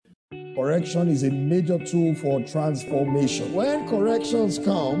Correction is a major tool for transformation. When corrections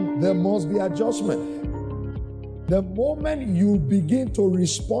come, there must be adjustment. The moment you begin to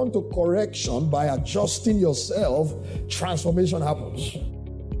respond to correction by adjusting yourself, transformation happens.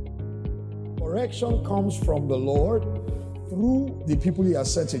 Correction comes from the Lord through the people He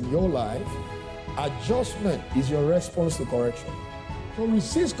has set in your life. Adjustment is your response to correction. To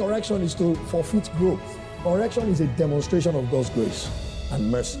resist correction is to forfeit growth. Correction is a demonstration of God's grace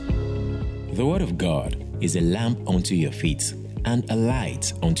and mercy. The Word of God is a lamp unto your feet and a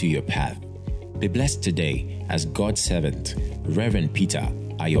light unto your path. Be blessed today as God's servant, Reverend Peter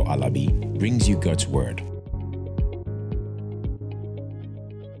Ayo Alabi, brings you God's Word.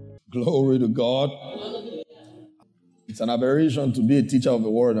 Glory to God. It's an aberration to be a teacher of the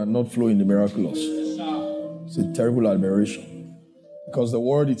Word and not flow in the miraculous. It's a terrible aberration. Because the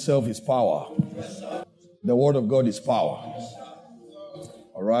Word itself is power. The Word of God is power.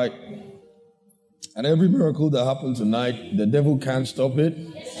 All right? And every miracle that happened tonight, the devil can't stop it.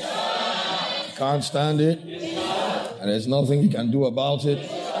 Can't stand it. And there's nothing he can do about it.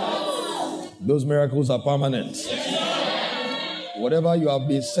 Those miracles are permanent. Whatever you have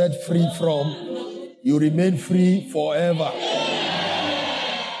been set free from, you remain free forever.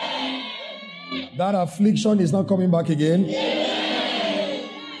 That affliction is not coming back again.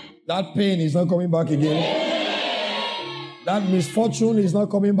 That pain is not coming back again. That misfortune is not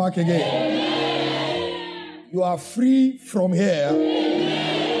coming back again. You are free from here,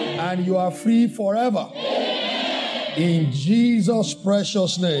 and you are free forever. In Jesus'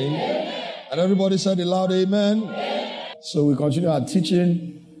 precious name. And everybody said it loud, amen. So we continue our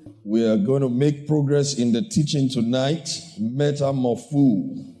teaching. We are going to make progress in the teaching tonight.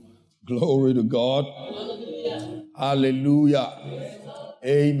 Metamorphoō. Glory to God. Hallelujah.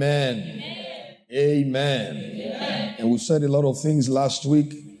 Amen. Amen. And we said a lot of things last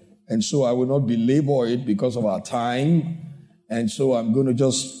week. And so I will not belabor it because of our time. And so I'm going to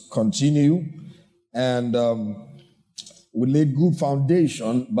just continue. And we laid good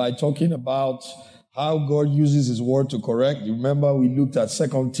foundation by talking about how God uses His Word to correct. You remember we looked at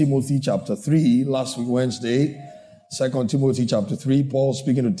 2 Timothy chapter 3 last week Wednesday. 2 Timothy chapter 3, Paul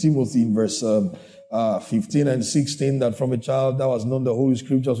speaking to Timothy in verse 15 and 16, that from a child thou hast known the Holy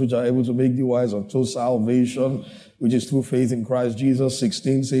Scriptures which are able to make thee wise unto salvation, which is through faith in Christ Jesus.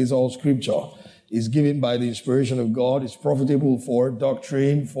 16 says all Scripture is given by the inspiration of God, is profitable for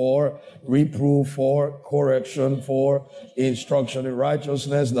doctrine, for reproof, for correction, for instruction in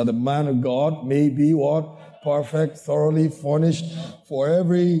righteousness, that the man of God may be what? Perfect, thoroughly furnished for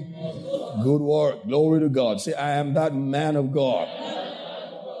every good work. Glory to God. Say, I am that man of God.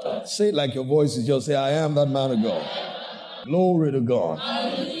 Say it like your voice is just say, I am that man of God. Glory to God.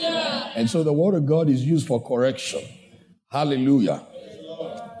 Hallelujah. And so the Word of God is used for correction. Hallelujah.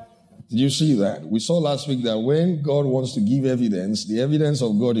 Did you see that? We saw last week that when God wants to give evidence, the evidence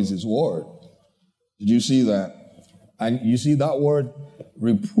of God is His Word. Did you see that? And you see that word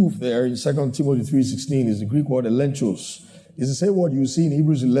reproof there in 2 Timothy 3:16 is the Greek word elenchos. It's the same word you see in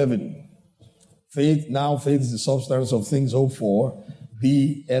Hebrews 11. Faith is the substance of things hoped for.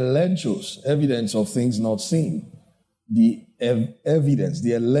 The elenchos, evidence of things not seen. The evidence,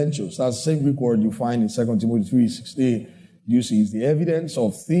 the elenchos, that's the same Greek word you find in 2 Timothy 3:16. You see, it's the evidence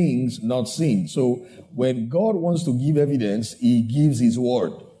of things not seen. So when God wants to give evidence, He gives His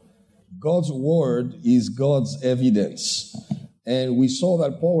Word. God's Word is God's evidence. And we saw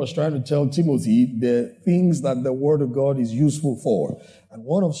that Paul was trying to tell Timothy the things that the Word of God is useful for. And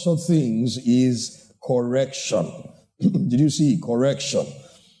one of such things is correction. Did you see? Correction.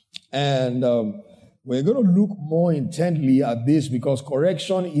 And we're going to look more intently at this because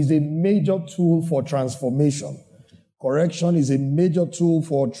correction is a major tool for transformation. Correction is a major tool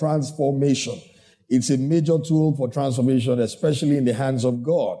for transformation. It's a major tool for transformation, especially in the hands of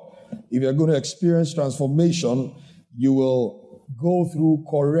God. If you're going to experience transformation, you will go through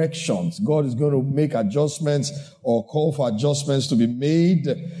corrections. God is going to make adjustments or call for adjustments to be made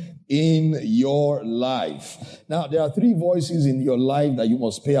in your life. Now, there are three voices in your life that you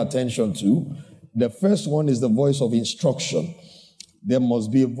must pay attention to. The first one is the voice of instruction. There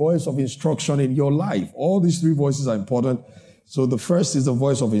must be a voice of instruction in your life. All these three voices are important. So the first is the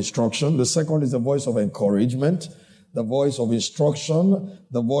voice of instruction. The second is the voice of encouragement. The voice of instruction,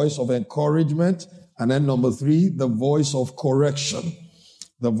 the voice of encouragement. And then number three, the voice of correction.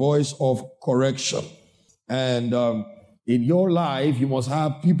 The voice of correction. And in your life, you must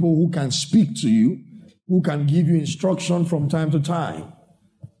have people who can speak to you, who can give you instruction from time to time.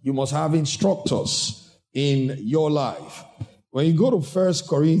 You must have instructors in your life. When you go to 1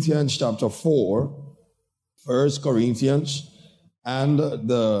 Corinthians chapter 4, 1 Corinthians and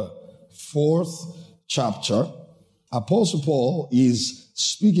the 4th chapter. Apostle Paul is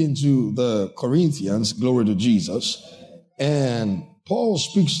speaking to the Corinthians, glory to Jesus, and Paul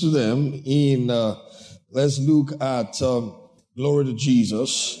speaks to them in, let's look at, glory to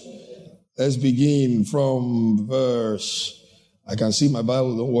Jesus. Let's begin from verse, I can see my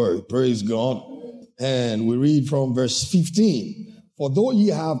Bible, don't worry, praise God. And we read from verse 15. For though ye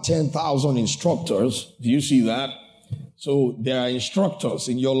have 10,000 instructors, do you see that? So there are instructors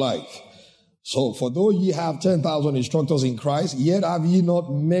in your life. So for though ye have 10,000 instructors in Christ, yet have ye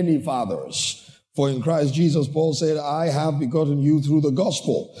not many fathers. For in Christ Jesus, Paul said, I have begotten you through the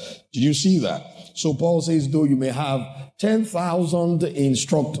gospel. Did you see that? So Paul says, though you may have 10,000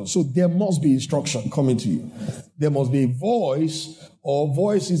 instructors. So there must be instruction coming to you. There must be a voice or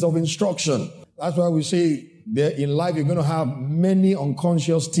voices of instruction. That's why we say that in life you're going to have many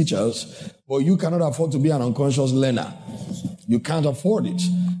unconscious teachers, but you cannot afford to be an unconscious learner. You can't afford it.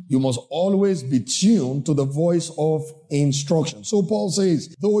 You must always be tuned to the voice of instruction. So Paul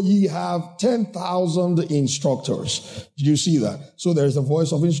says, though ye have 10,000 instructors. Did you see that? So there is the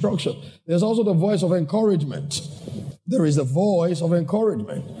voice of instruction. There's also the voice of encouragement. There is the voice of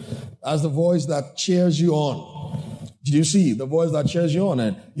encouragement. That's the voice that cheers you on. Did you see the voice that cheers you on?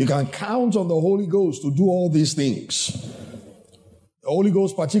 And you can count on the Holy Ghost to do all these things. The Holy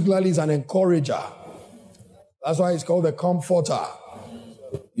Ghost particularly is an encourager. That's why it's called the comforter.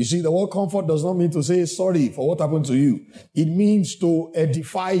 You see, the word comfort does not mean to say sorry for what happened to you. It means to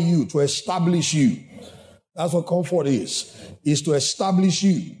edify you, to establish you. That's what comfort is to establish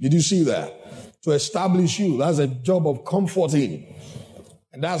you. Did you see that? To establish you. That's a job of comforting.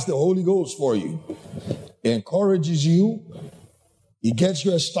 And that's the Holy Ghost for you. It encourages you. It gets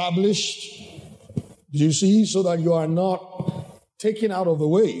you established. Did you see? So that you are not taken out of the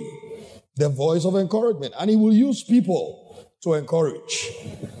way. The voice of encouragement. And he will use people to encourage.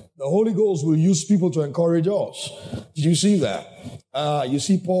 The Holy Ghost will use people to encourage us. Did you see that? You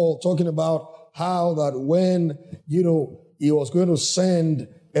see Paul talking about how that when, he was going to send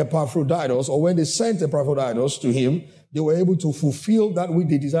Epaphroditus, or when they sent Epaphroditus to him, they were able to fulfill that which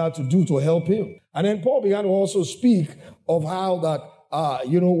they desired to do to help him. And then Paul began to also speak of how that,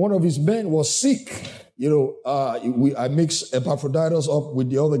 one of his men was sick. I mix Epaphroditus up with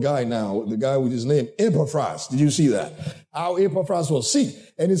the other guy now, the guy with his name, Epaphras. Did you see that? How Epaphras was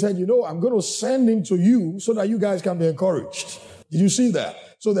sick. And he said, I'm going to send him to you so that you guys can be encouraged. Did you see that?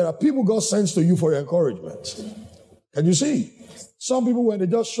 So there are people God sends to you for your encouragement. Can you see? Some people, when they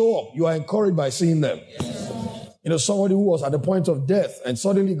just show up, you are encouraged by seeing them. Somebody who was at the point of death and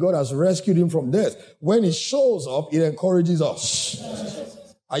suddenly God has rescued him from death. When he shows up, it encourages us.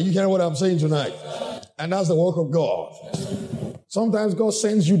 Are you hearing what I'm saying tonight? And that's the work of God. Sometimes God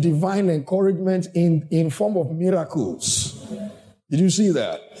sends you divine encouragement in form of miracles. Did you see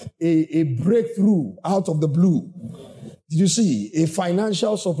that? A breakthrough out of the blue. Did you see? A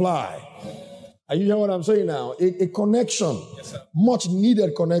financial supply. Are you hearing what I'm saying now? A connection. Yes, much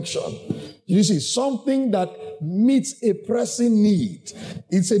needed connection. Did you see? Something that meets a pressing need.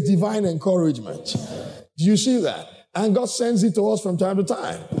 It's a divine encouragement. Do you see that? And God sends it to us from time to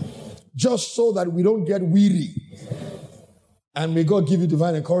time. Just so that we don't get weary. And may God give you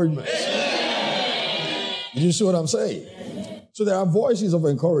divine encouragement. Did you see what I'm saying? So there are voices of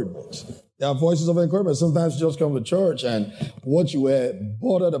encouragement. There are voices of encouragement. Sometimes you just come to church and what you were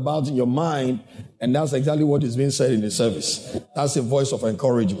bothered about in your mind, and that's exactly what is being said in the service. That's a voice of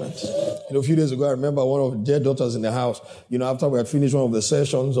encouragement. A few days ago, I remember one of their daughters in the house, after we had finished one of the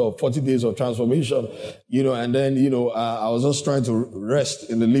sessions of 40 days of transformation, and then, I was just trying to rest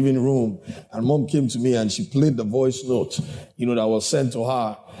in the living room, and mom came to me and she played the voice note, that was sent to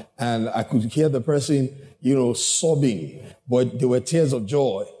her, and I could hear the person, sobbing, but there were tears of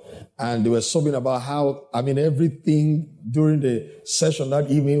joy. And they were sobbing about how, everything during the session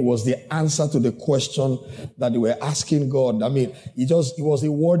that evening was the answer to the question that they were asking God. It was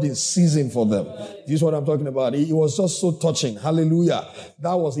a word in season for them. This is what I'm talking about. It was just so touching. Hallelujah.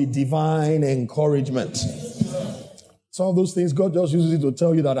 That was a divine encouragement. Some of those things, God just uses it to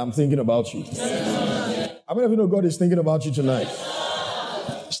tell you that I'm thinking about you. How many of you know God is thinking about you tonight?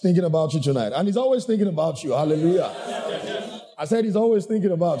 He's thinking about you tonight. And he's always thinking about you. Hallelujah. I said he's always thinking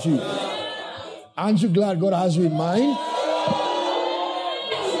about you. Aren't you glad God has you in mind?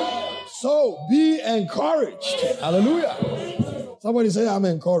 So be encouraged. Hallelujah. Somebody say, I'm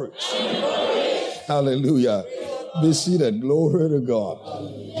encouraged. Hallelujah. Be seated. Glory to God.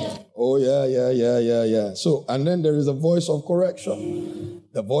 Oh, yeah. So, and then there is a voice of correction.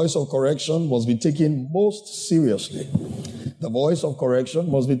 The voice of correction must be taken most seriously. The voice of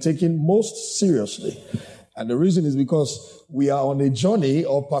correction must be taken most seriously. And the reason is because we are on a journey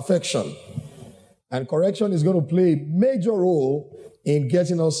of perfection. And correction is going to play a major role in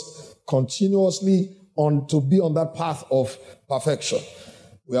getting us continuously to be on that path of perfection.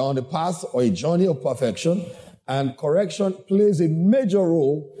 We are on the path or a journey of perfection, and correction plays a major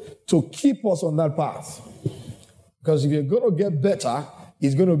role to keep us on that path. Because if you're going to get better,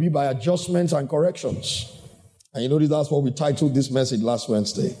 it's going to be by adjustments and corrections. And you notice that's what we titled this message last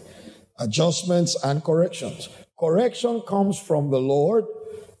Wednesday. Adjustments and corrections. Correction comes from the Lord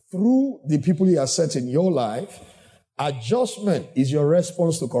through the people He has set in your life. Adjustment is your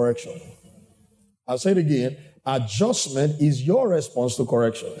response to correction. I'll say it again. Adjustment is your response to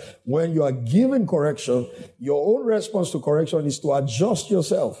correction. When you are given correction, your own response to correction is to adjust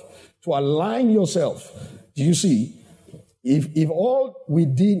yourself, to align yourself. Do you see? If all we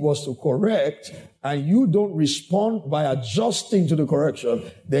did was to correct and you don't respond by adjusting to the correction,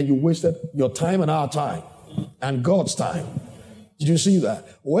 then you wasted your time and our time and God's time. Did you see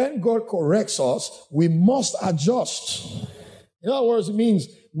that? When God corrects us, we must adjust. In other words, it means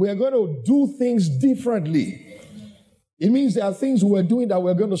we are going to do things differently. It means there are things we're doing that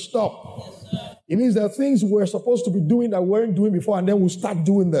we're going to stop. It means there are things we're supposed to be doing that we weren't doing before, and then we'll start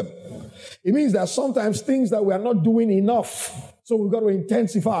doing them. It means there are sometimes things that we are not doing enough, so we've got to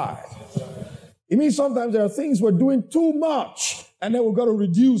intensify. It means sometimes there are things we're doing too much, and then we've got to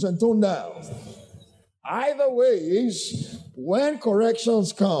reduce and tone down. Either ways, when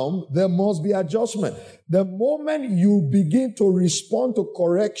corrections come, there must be adjustment. The moment you begin to respond to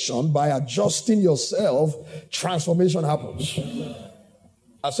correction by adjusting yourself, transformation happens.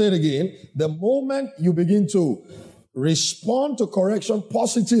 I'll say it again. The moment you begin to respond to correction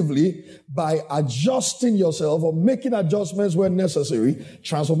positively by adjusting yourself or making adjustments when necessary,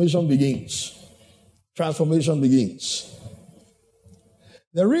 transformation begins. Transformation begins.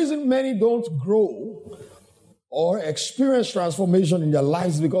 The reason many don't grow or experience transformation in their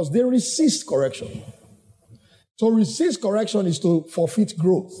lives is because they resist correction. To resist correction is to forfeit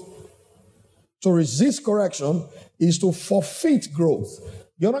growth. To resist correction is to forfeit growth.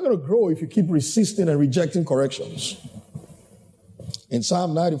 You're not going to grow if you keep resisting and rejecting corrections. In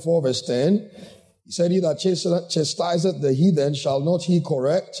Psalm 94 verse 10, he said, "He that chastiseth the heathen shall not he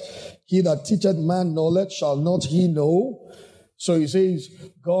correct. He that teacheth man knowledge shall not he know." So he says,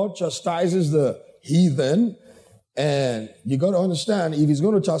 God chastises the heathen, and you got to understand, if he's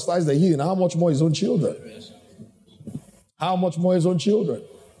going to chastise the heathen, how much more his own children? How much more his own children?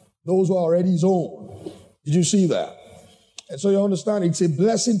 Those who are already his own. Did you see that? And so you understand, it's a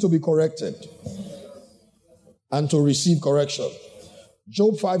blessing to be corrected and to receive correction.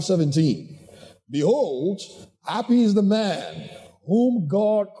 Job 5:17. Behold, happy is the man whom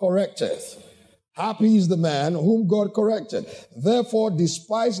God correcteth. Happy is the man whom God corrected. Therefore,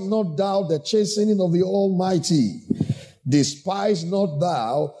 despise not thou the chastening of the Almighty. Despise not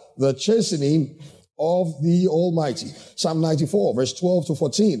thou the chastening of the Almighty. Psalm 94, verse 12 to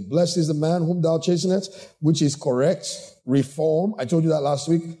 14. Blessed is the man whom thou chastenest, which is correct, reform. I told you that last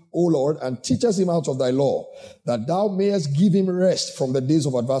week, O Lord, and teachest him out of thy law, that thou mayest give him rest from the days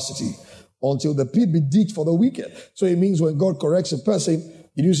of adversity, until the pit be digged for the wicked. So it means when God corrects a person,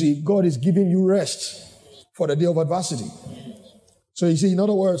 you see, God is giving you rest for the day of adversity. So you see, in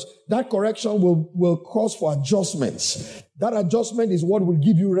other words, that correction will cause for adjustments. That adjustment is what will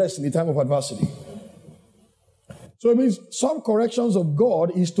give you rest in the time of adversity. So it means some corrections of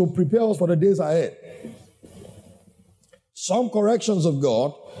God is to prepare us for the days ahead. Some corrections of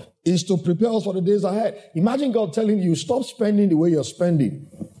God is to prepare us for the days ahead. Imagine God telling you, stop spending the way you're spending.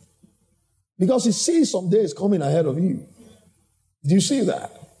 Because He sees some days coming ahead of you. Do you see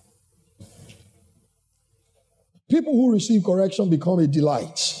that? People who receive correction become a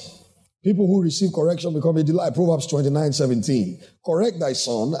delight. People who receive correction become a delight. Proverbs 29:17. Correct thy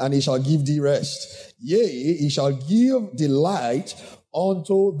son, and he shall give thee rest. Yea, he shall give delight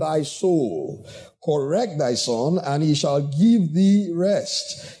unto thy soul. Correct thy son, and he shall give thee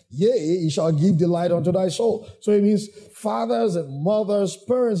rest. Yea, he shall give delight unto thy soul. So it means fathers and mothers,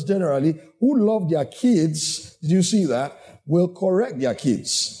 parents generally, who love their kids, did you see that, will correct their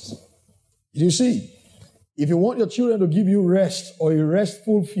kids. Did you see? If you want your children to give you rest or a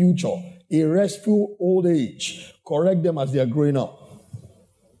restful future, a restful old age, correct them as they are growing up.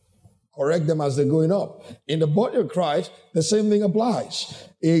 Correct them as they're growing up. In the body of Christ, the same thing applies.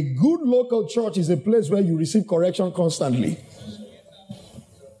 A good local church is a place where you receive correction constantly.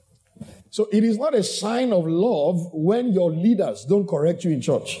 So it is not a sign of love when your leaders don't correct you in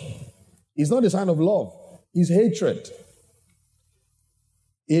church. It's not a sign of love. It's hatred.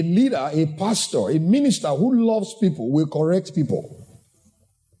 A leader, a pastor, a minister who loves people will correct people.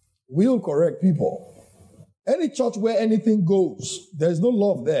 Will correct people. Any church where anything goes, there's no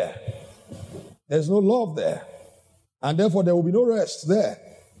love there. There's no love there. And therefore, there will be no rest there.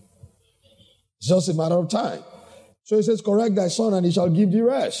 It's just a matter of time. So he says, correct thy son, and he shall give thee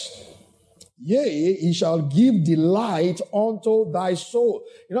rest. Yea, he shall give delight unto thy soul.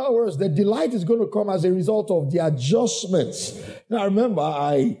 In other words, the delight is going to come as a result of the adjustments. Now, remember,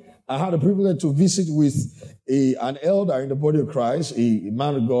 I had the privilege to visit with an elder in the body of Christ, a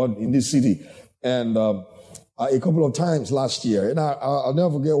man of God in this city, and a couple of times last year. And I'll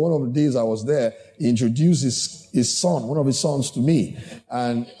never forget, one of the days I was there, he introduced his son, one of his sons, to me.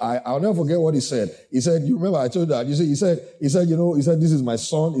 And I'll never forget what he said. He said, you remember I told you that? He said, this is my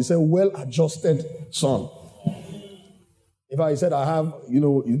son. He said, well-adjusted son. In fact, he said, I have, he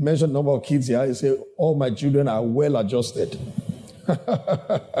mentioned a number of kids here. He said, all my children are well-adjusted.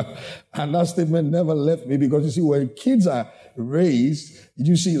 And that statement never left me, because you see, when kids are raised, did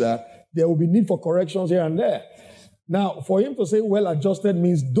you see that? There will be need for corrections here and there. Now, for him to say well-adjusted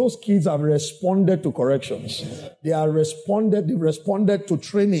means those kids have responded to corrections. They responded to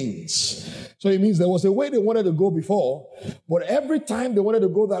trainings. So it means there was a way they wanted to go before, but every time they wanted to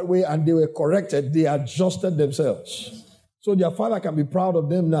go that way and they were corrected, they adjusted themselves. So their father can be proud of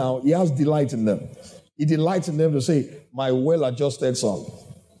them now. He has delight in them. He delights in them to say, my well-adjusted son.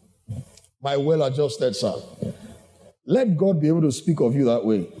 My well-adjusted son. Let God be able to speak of you that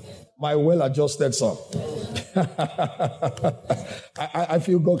way. My well-adjusted son. I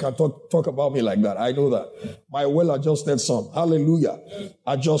feel God can talk about me like that. I know that. My well-adjusted son. Hallelujah.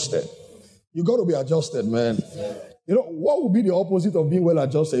 Adjusted. You got to be adjusted, man. What would be the opposite of being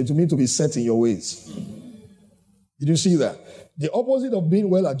well-adjusted? To me, to be set in your ways. Did you see that? The opposite of being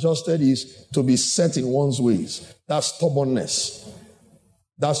well-adjusted is to be set in one's ways. That's stubbornness.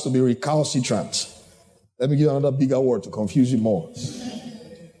 That's to be recalcitrant. Let me give you another bigger word to confuse you more.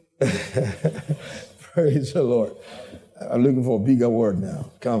 Praise the Lord. I'm looking for a bigger word now.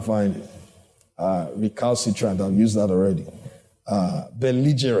 Can't find it. Recalcitrant. I've used that already.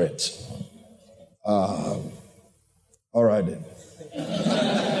 Belligerent. All right then.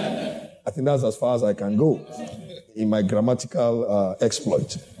 I think that's as far as I can go in my grammatical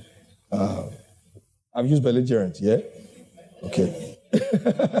exploit. I've used belligerent, yeah? Okay.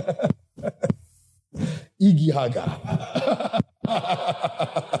 Iggy Haga.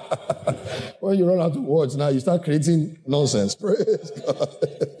 When you run out of words now, you start creating nonsense. Praise God.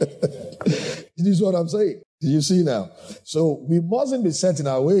 This is what I'm saying. Do you see now? So we mustn't be set in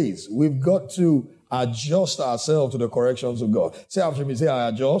our ways. We've got to adjust ourselves to the corrections of God. Say after me, say, I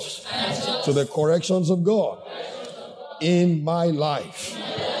adjust to the corrections of God in my life.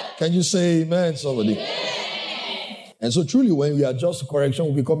 Can you say amen, somebody? And so truly, when we adjust to correction,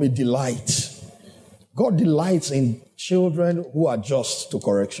 we become a delight. God delights in children who adjust to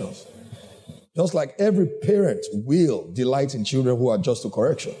corrections. Just like every parent will delight in children who adjust to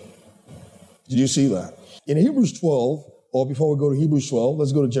correction. Did you see that? In Hebrews 12, or before we go to Hebrews 12,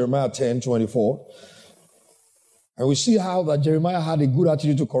 let's go to Jeremiah 10:24. And we see how that Jeremiah had a good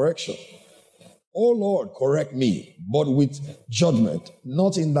attitude to correction. O Lord, correct me, but with judgment,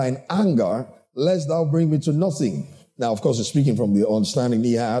 not in thine anger, lest thou bring me to nothing. Now, of course, he's speaking from the understanding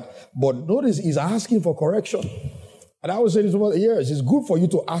he had, but notice he's asking for correction. And I would say this over the years, it's good for you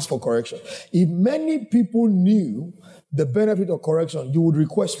to ask for correction. If many people knew the benefit of correction, you would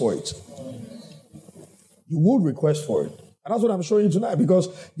request for it. You would request for it. And that's what I'm showing you tonight, because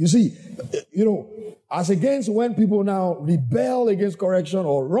you see, as against when people now rebel against correction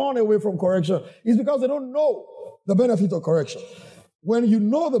or run away from correction, it's because they don't know the benefit of correction. When you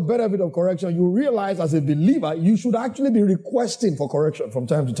know the benefit of correction, you realize as a believer, you should actually be requesting for correction from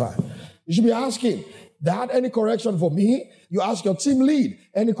time to time. You should be asking, Dad, any correction for me? You ask your team lead,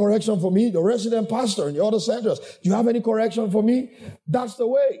 any correction for me? The resident pastor in the other centers, do you have any correction for me? That's the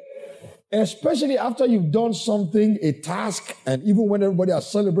way. Especially after you've done something, a task, and even when everybody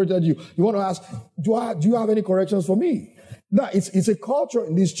has celebrated you, you want to ask, do you have any corrections for me? Now, it's a culture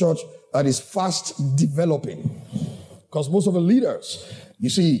in this church that is fast developing. Because most of the leaders, you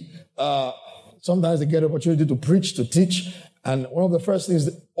see, sometimes they get an opportunity to preach, to teach, and one of the first things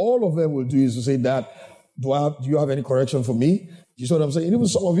that all of them will do is to say, Dad, do you have any correction for me? You see what I'm saying? And even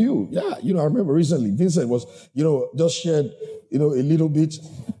some of you, I remember recently, Vincent was, just shared, a little bit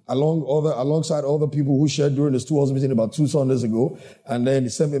alongside other people who shared during the steward's meeting about 2 Sundays ago. And then he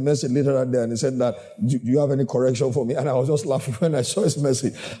sent me a message later that day and he said that, do you have any correction for me? And I was just laughing when I saw his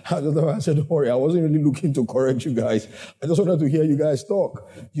message. I said, don't worry, I wasn't really looking to correct you guys. I just wanted to hear you guys talk.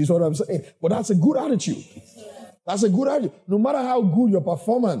 You see what I'm saying? But that's a good attitude. That's a good attitude. No matter how good your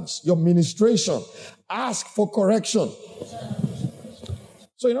performance, your ministration, ask for correction.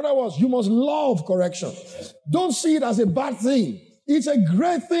 So in other words, you must love correction. Don't see it as a bad thing. It's a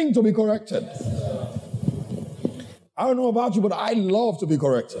great thing to be corrected. I don't know about you, but I love to be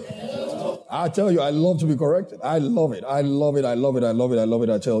corrected. I tell you, I love to be corrected. I love it. I love it. I love it. I love it. I love it.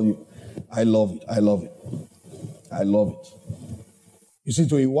 I tell you, I love it. I love it. I love it. You see,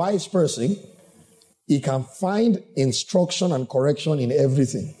 to a wise person, he can find instruction and correction in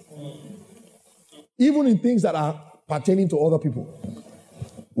everything. Even in things that are pertaining to other people.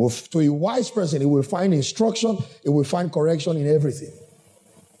 To a wise person, he will find instruction, he will find correction in everything.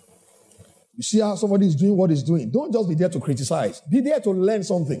 You see how somebody is doing what he's doing. Don't just be there to criticize. Be there to learn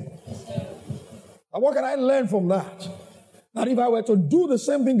something. And what can I learn from that? That if I were to do the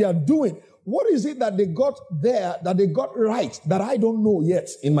same thing they are doing, what is it that they got there, that they got right, that I don't know yet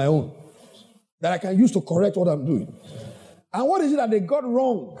in my own, that I can use to correct what I'm doing? And what is it that they got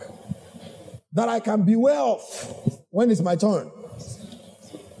wrong, that I can beware of when it's my turn?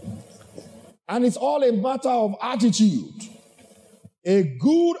 And it's all a matter of attitude. A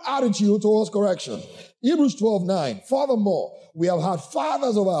good attitude towards correction. Hebrews 12:9. Furthermore, we have had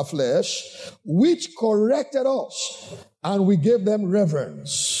fathers of our flesh, which corrected us, and we gave them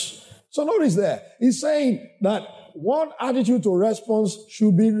reverence. So notice there, he's saying that one attitude to response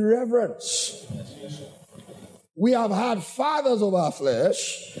should be reverence. We have had fathers of our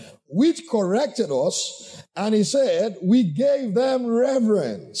flesh, which corrected us, and he said, we gave them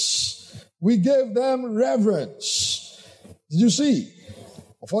reverence. We gave them reverence. Did you see?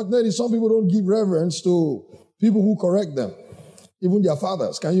 Unfortunately, some people don't give reverence to people who correct them, even their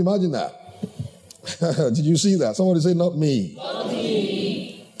fathers. Can you imagine that? Did you see that? Somebody say, not me. Not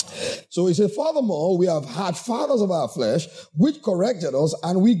me. So he said, furthermore, we have had fathers of our flesh, which corrected us,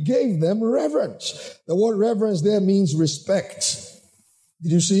 and we gave them reverence. The word reverence there means respect.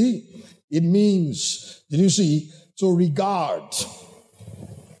 Did you see? It means, did you see, to regard.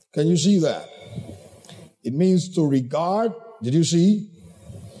 Can you see that? It means to regard, did you see?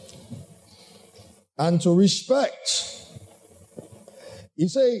 And to respect. He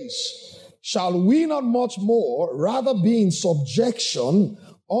says, shall we not much more rather be in subjection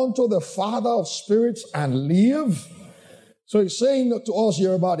unto the Father of spirits and live? So he's saying to us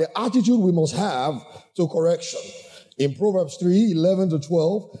here about the attitude we must have to correction. In Proverbs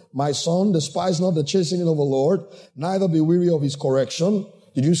 3:11-12, my son, despise not the chastening of the Lord, neither be weary of his correction.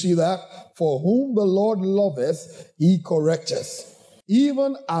 Did you see that? For whom the Lord loveth, he correcteth.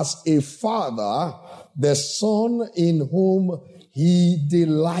 Even as a father, the son in whom he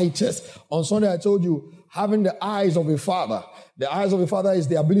delighteth. On Sunday I told you, having the eyes of a father. The eyes of a father is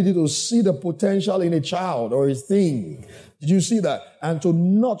the ability to see the potential in a child or a thing. Did you see that? And to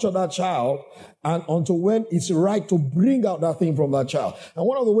nurture that child and until when it's right to bring out that thing from that child. And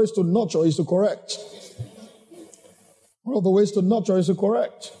one of the ways to nurture is to correct. One of the ways to nurture is to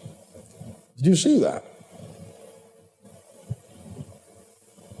correct. Did you see that?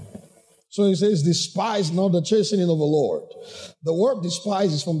 So he says, despise not the chastening of the Lord. The word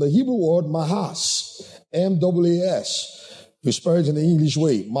despise is from the Hebrew word mahas, M-A-S. We spell it in the English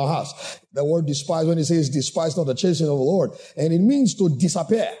way, mahas. The word despise, when he says despise not the chastening of the Lord, and it means to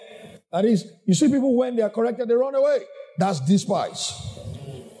disappear. That is, you see people when they are corrected, they run away. That's despise.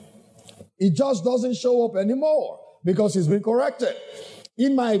 It just doesn't show up anymore because it's been corrected.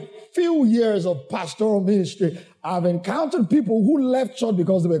 In my few years of pastoral ministry, I've encountered people who left church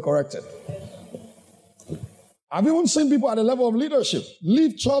because they were corrected. I've even seen people at the level of leadership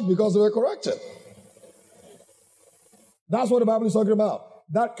leave church because they were corrected. That's what the Bible is talking about.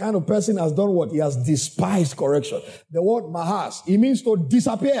 That kind of person has done what? He has despised correction. The word mahas, it means to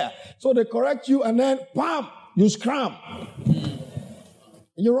disappear. So they correct you and then, bam, you scram. And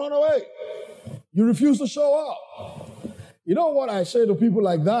you run away. You refuse to show up. You know what I say to people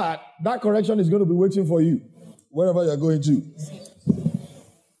like that? That correction is going to be waiting for you, wherever you're going to.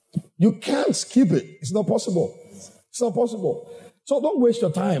 You can't skip it. It's not possible. It's not possible. So don't waste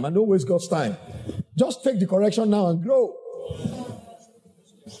your time and don't waste God's time. Just take the correction now and grow.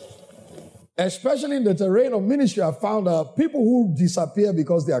 Especially in the terrain of ministry, I found out people who disappear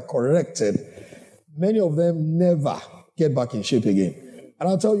because they are corrected, many of them never get back in shape again. And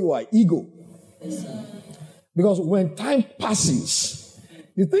I'll tell you why. Ego. Because when time passes,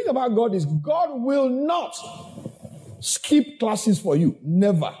 the thing about God is God will not skip classes for you.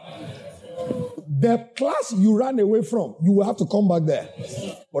 Never. The class you ran away from, you will have to come back there.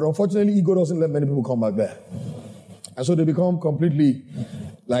 But unfortunately, ego doesn't let many people come back there. And so they become completely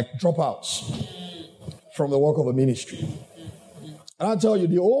like dropouts from the work of the ministry. And I'll tell you,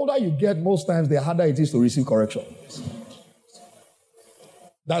 the older you get, most times the harder it is to receive correction.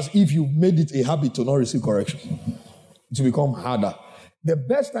 That's if you've made it a habit to not receive correction. It will become harder. The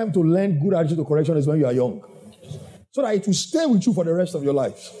best time to learn good attitude to correction is when you are young, so that it will stay with you for the rest of your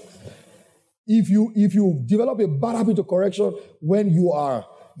life. If you develop a bad habit of correction when you are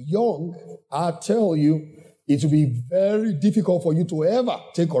young, I tell you, it will be very difficult for you to ever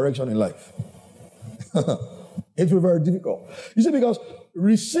take correction in life. It will be very difficult. You see, because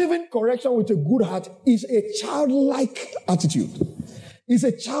receiving correction with a good heart is a childlike attitude. It's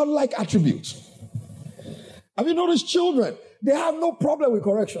a childlike attribute. Have you noticed children? They have no problem with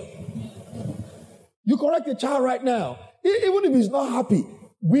correction. You correct a child right now, even if he's not happy,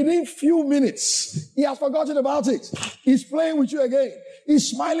 within few minutes, he has forgotten about it. He's playing with you again. He's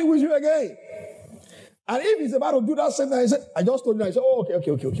smiling with you again. And if he's about to do that same thing, he said, I just told you, I said, oh,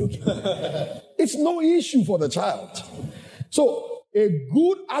 okay. It's no issue for the child. So, a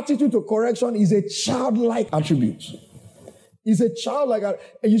good attitude to correction is a childlike attribute. It's a childlike,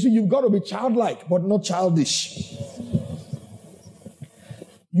 and you see, you've got to be childlike, but not childish.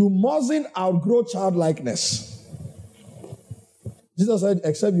 You mustn't outgrow childlikeness. Jesus said,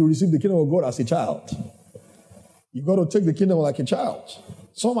 except you receive the kingdom of God as a child. You've got to take the kingdom like a child.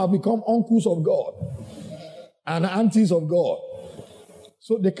 Some have become uncles of God and aunties of God.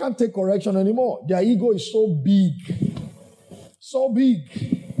 So they can't take correction anymore. Their ego is so big. So big.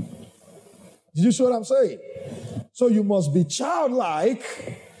 Did you see what I'm saying? So you must be childlike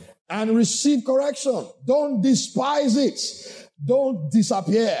and receive correction. Don't despise it. Don't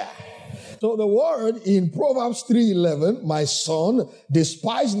disappear. So the word in Proverbs 3:11, my son,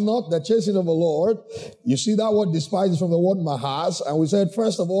 despise not the chastening of the Lord. You see that word despise is from the word mahas. And we said,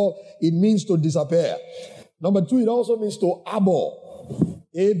 first of all, it means to disappear. Number two, it also means to abhor.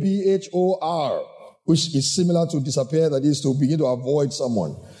 A-B-H-O-R, which is similar to disappear. That is to begin to avoid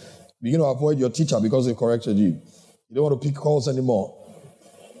someone. Begin to avoid your teacher because they corrected you. You don't want to pick calls anymore.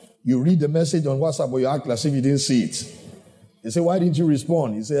 You read the message on WhatsApp, but you act as if you didn't see it. They say, why didn't you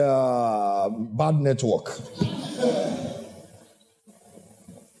respond? You say, bad network.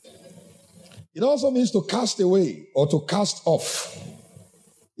 It also means to cast away or to cast off.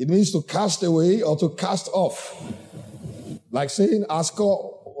 It means to cast away or to cast off. Like saying, ask her,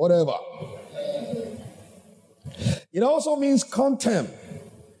 whatever. It also means contempt.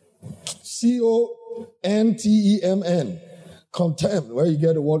 C-O-N-T-E-M-N. Contempt. Where you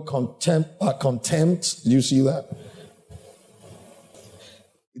get the word contempt. Contempt. Do you see that?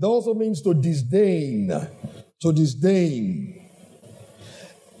 It also means to disdain. To disdain.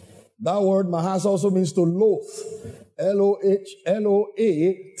 That word mahas also means to loathe. L-O-A-T-H-E.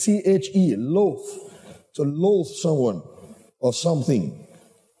 Loathe. To loathe someone or something.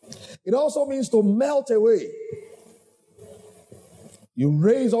 It also means to melt away. You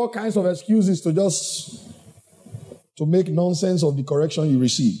raise all kinds of excuses to make nonsense of the correction you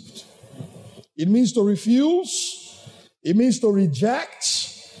received. It means to refuse. It means to reject.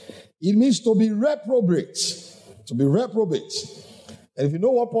 It means to be reprobate. To be reprobate. And if you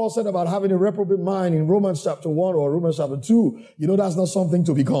know what Paul said about having a reprobate mind in Romans chapter 1 or Romans chapter 2, you know that's not something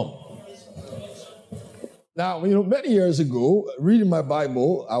to become. Now, many years ago, reading my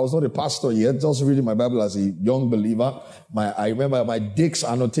Bible, I was not a pastor yet, just reading my Bible as a young believer. I remember my Dick's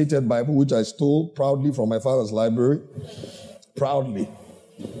annotated Bible, which I stole proudly from my father's library. Proudly.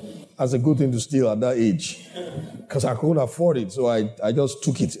 That's a good thing to steal at that age. Because I couldn't afford it, so I just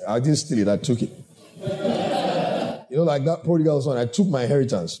took it. I didn't steal it, I took it. Like that prodigal son, I took my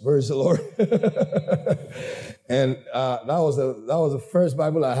inheritance. Praise the Lord. And that was the first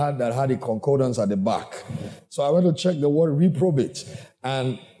Bible I had that had a concordance at the back. So I went to check the word reprobate.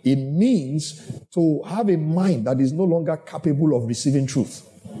 And it means to have a mind that is no longer capable of receiving truth.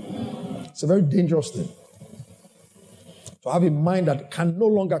 It's a very dangerous thing. To have a mind that can no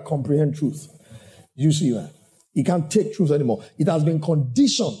longer comprehend truth. You see that? It can't take truth anymore. It has been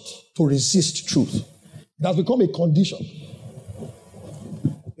conditioned to resist truth. It has become a condition.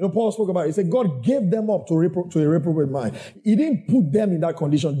 Paul spoke about it. He said, God gave them up to a reprobate mind. He didn't put them in that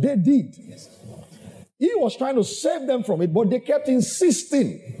condition. They did. Yes. He was trying to save them from it, but they kept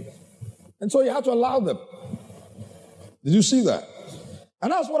insisting. And so he had to allow them. Did you see that?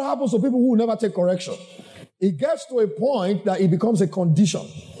 And that's what happens to people who never take correction. It gets to a point that it becomes a condition.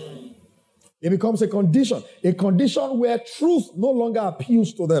 It becomes a condition where truth no longer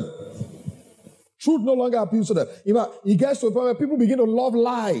appeals to them. Truth no longer appeals to them. In fact, it gets to a point where people begin to love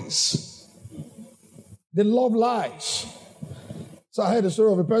lies. They love lies. So I heard the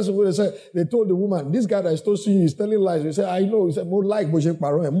story of a person where they told the woman, this guy that is toasting you is telling lies. He said, I know. He said, more like I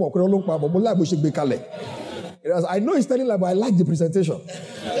know he's telling lies, but I like the presentation.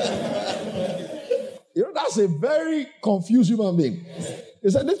 That's a very confused human being. He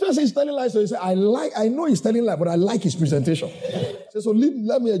said, this person is telling lies. So he said, I know he's telling lies, but I like his presentation. He said, so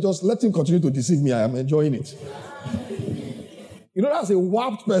let me just let him continue to deceive me. I am enjoying it. You know, that's a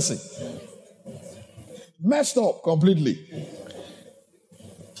warped person. Messed up completely.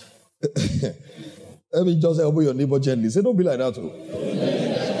 Let me just elbow your neighbor gently. Say, don't be like that too.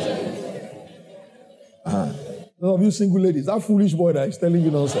 None of you single ladies, that foolish boy that is telling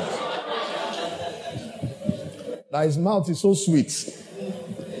you nonsense. That his mouth is so sweet.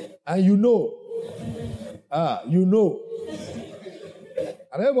 And you know.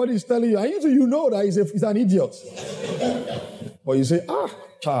 And everybody is telling you, and you know that he's an idiot. But you say,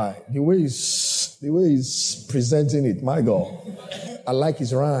 child, the way he's presenting it, my God. I like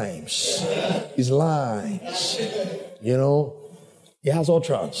his rhymes, his lines. You know, he has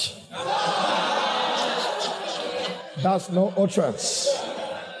utterance. That's no utterance.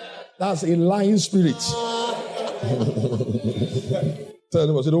 That's a lying spirit. Tell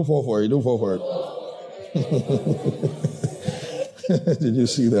them, don't fall for it. Don't fall for it. Did you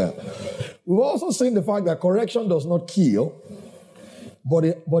see that? We've also seen the fact that correction does not kill, but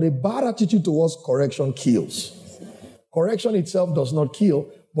a bad attitude towards correction kills. Correction itself does not kill,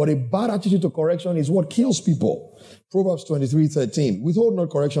 but a bad attitude to correction is what kills people. Proverbs 23:13. Withhold not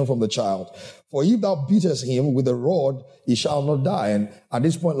correction from the child, for if thou beatest him with a rod, he shall not die. And at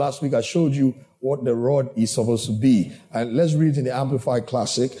this point last week, I showed you what the rod is supposed to be. And let's read it in the Amplified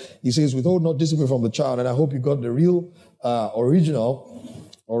Classic. He says, withhold not discipline from the child. And I hope you got the real original.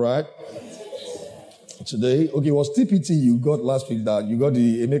 All right. Today, okay, it was TPT you got last week, that you got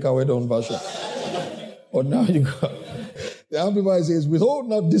the Emeka Wedon version. But now you got... The Amplified says, withhold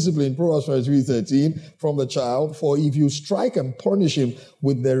not discipline, Proverbs 23:13, from the child, for if you strike and punish him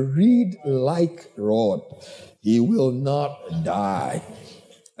with the reed-like rod, he will not die.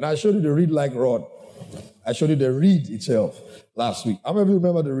 And I showed you the reed-like rod. I showed you the reed itself last week. How many of you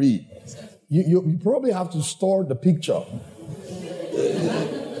remember the reed? You probably have to store the picture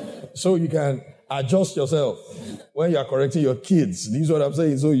so you can adjust yourself when you are correcting your kids. This is what I'm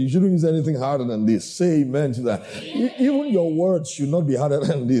saying. So you shouldn't use anything harder than this. Say amen to that. Even your words should not be harder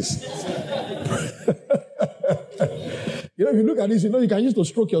than this. You know, if you look at this, you know, you can use to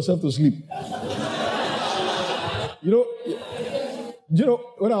stroke yourself to sleep. You know,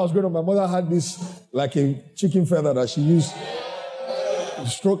 when I was growing up, my mother had this, like a chicken feather that she used to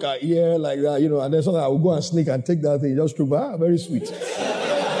stroke her ear like that, you know, and then sometimes I would go and sneak and take that thing, just stroke, very sweet.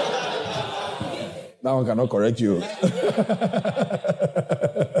 That one cannot correct you.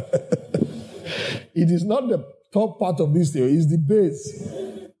 It is not the top part of this thing, it's the base.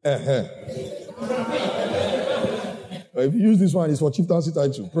 But if you use this one, it's for chieftaincy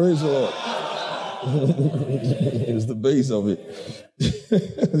title. Praise the Lord. It's the base of it.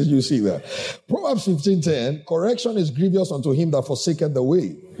 Did you see that? Proverbs 15:10, correction is grievous unto him that forsaketh the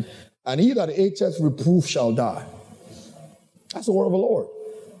way, and he that hateth reproof shall die. That's the word of the Lord.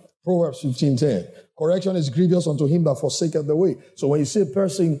 Proverbs 15:10. Correction is grievous unto him that forsaketh the way. So when you see a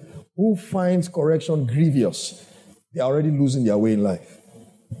person who finds correction grievous, they are already losing their way in life.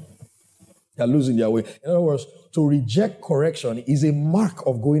 They are losing their way. In other words, to reject correction is a mark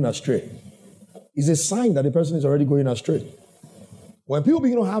of going astray. It's a sign that the person is already going astray. When people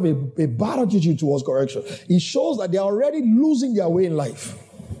begin to have a bad attitude towards correction, it shows that they are already losing their way in life.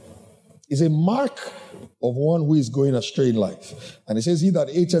 It's a mark of one who is going astray in life. And it says, he that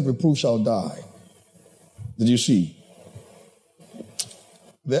hateth reproof shall die. Did you see?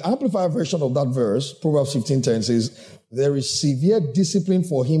 The Amplified version of that verse, Proverbs 15:10, says, there is severe discipline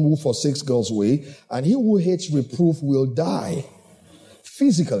for him who forsakes God's way, and he who hates reproof will die,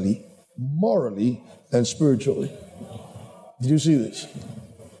 physically, morally, and spiritually. Did you see this?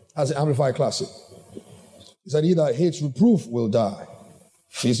 As an Amplified Classic. He said, he that hates reproof will die,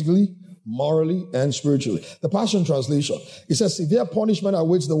 physically, morally, and spiritually. The Passion Translation, it says, severe punishment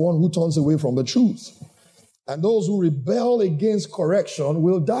awaits the one who turns away from the truth. And those who rebel against correction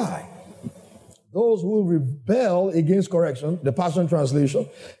will die. Those who rebel against correction, the Passion Translation,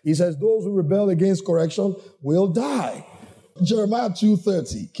 he says, those who rebel against correction will die. Jeremiah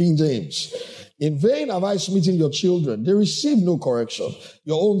 2:30, King James. In vain have I smitten your children. They receive no correction.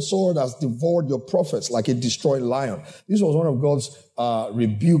 Your own sword has devoured your prophets like a destroyed lion. This was one of God's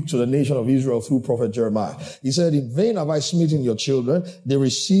rebuke to the nation of Israel through prophet Jeremiah. He said, in vain have I smitten your children. They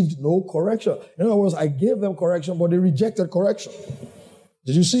received no correction. In other words, I gave them correction, but they rejected correction.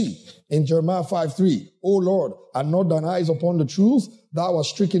 Did you see? In Jeremiah 5:3, O Lord, are not thine eyes upon the truth? Thou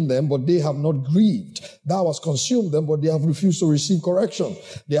hast stricken them, but they have not grieved. Thou hast consumed them, but they have refused to receive correction.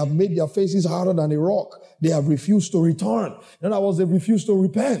 They have made their faces harder than a rock. They have refused to return. In other words, they refused to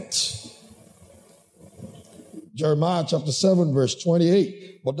repent. Jeremiah chapter 7, verse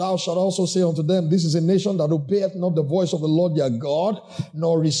 28. But thou shalt also say unto them, this is a nation that obeyeth not the voice of the Lord their God,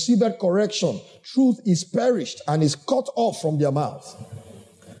 nor receiveth correction. Truth is perished and is cut off from their mouth.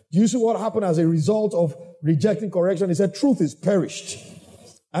 Do you see what happened as a result of rejecting correction? He said, truth is perished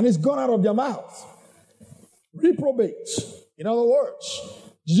and it's gone out of their mouth. Reprobate. In other words,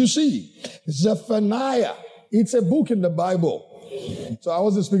 did you see? Zephaniah. It's a book in the Bible. So I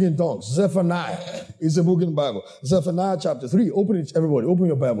wasn't speaking in tongues. Zephaniah is a book in the Bible. Zephaniah chapter 3. Open it, everybody. Open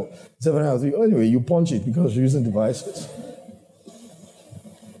your Bible. Zephaniah 3. Anyway, you punch it because you're using devices.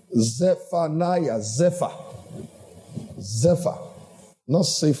 Zephaniah. Zephyr. Not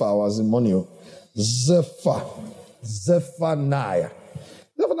Sefer as in money. Zephyr. Zephaniah.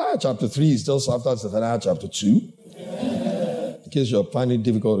 Zephaniah chapter 3 is just after Zephaniah chapter 2. In case you're finding it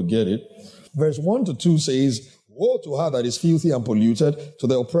difficult to get it. Verse 1 to 2 says, woe to her that is filthy and polluted, to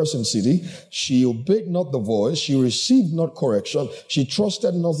the oppressing city. She obeyed not the voice. She received not correction. She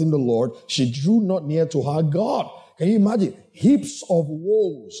trusted not in the Lord. She drew not near to her God. Can you imagine? Heaps of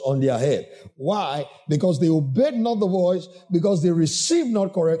woes on their head. Why? Because they obeyed not the voice, because they received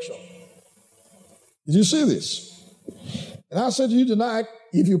not correction. Did you see this? And I said to you tonight,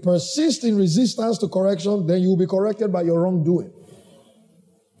 if you persist in resistance to correction, then you will be corrected by your wrongdoing.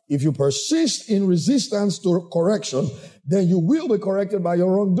 If you persist in resistance to correction, then you will be corrected by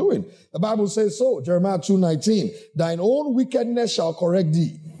your wrongdoing. The Bible says so, Jeremiah 2:19, thine own wickedness shall correct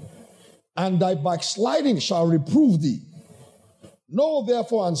thee, and thy backsliding shall reprove thee. Know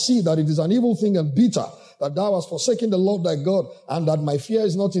therefore and see that it is an evil thing and bitter, that thou hast forsaken the Lord thy God, and that my fear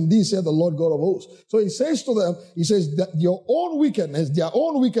is not in thee, saith the Lord God of hosts. So he says to them, he says that their own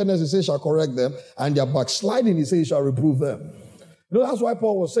wickedness, he says, shall correct them, and their backsliding, he says, shall reprove them. You know, that's why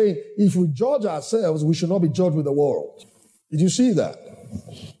Paul was saying, if we judge ourselves, we should not be judged with the world. Did you see that?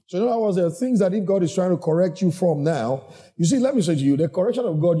 So in other words, there are things that if God is trying to correct you from now, you see, let me say to you, the correction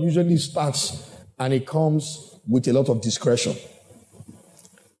of God usually starts and it comes with a lot of discretion.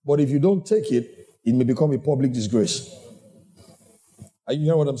 But if you don't take it, it may become a public disgrace. Are you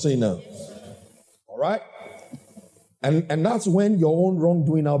hearing what I'm saying now? All right? And that's when your own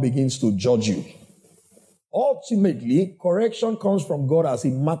wrongdoing now begins to judge you. Ultimately, correction comes from God as a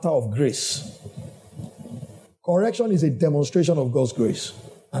matter of grace. Correction is a demonstration of God's grace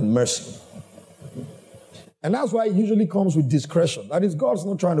and mercy. And that's why it usually comes with discretion. That is, God's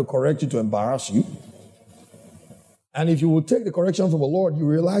not trying to correct you to embarrass you. And if you will take the correction from the Lord, you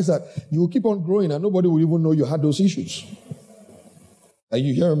realize that you will keep on growing and nobody will even know you had those issues. Are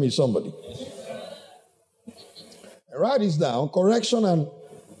you hearing me, somebody? And write this down. Correction and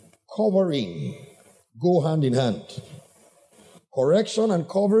covering go hand in hand. Correction and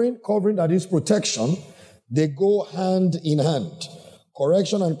covering that is protection, they go hand in hand.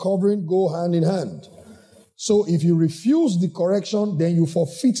 Correction and covering go hand in hand. So if you refuse the correction, then you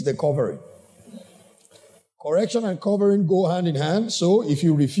forfeit the covering. Correction and covering go hand in hand. So if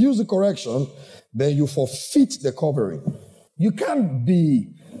you refuse the correction, then you forfeit the covering. You can't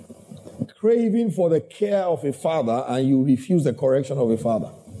be craving for the care of a father and you refuse the correction of a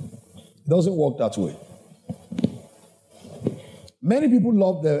father. It doesn't work that way. Many people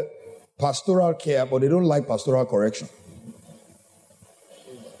love the pastoral care, but they don't like pastoral correction.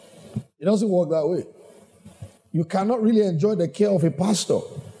 It doesn't work that way. You cannot really enjoy the care of a pastor,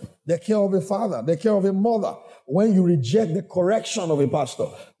 the care of a father, the care of a mother, when you reject the correction of a pastor,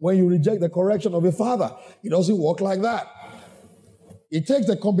 when you reject the correction of a father. It doesn't work like that. It takes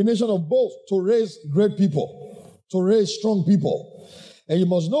the combination of both to raise great people, to raise strong people. And you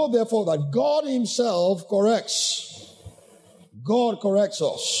must know, therefore, that God himself corrects. God corrects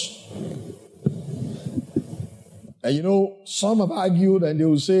us. And you know, some have argued and they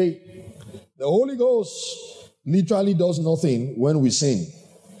will say, the Holy Ghost literally does nothing when we sin,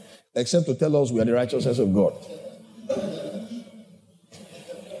 except to tell us we are the righteousness of God.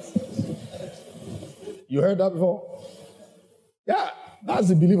 You heard that before? Yeah, that's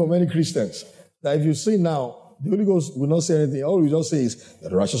the belief of many Christians. That if you sin now, the Holy Ghost will not say anything. All we just say is, you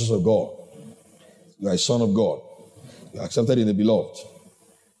are the righteousness of God. You are a son of God. You are accepted in the beloved.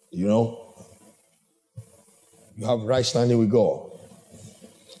 You know? You have right standing with God.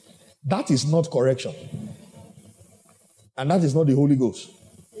 That is not correction. And that is not the Holy Ghost.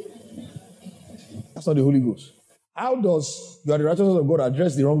 That's not the Holy Ghost. How does you are the righteousness of God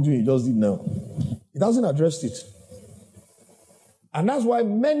address the wrongdoing you just did now? It doesn't address it. And that's why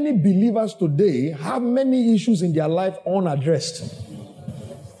many believers today have many issues in their life unaddressed.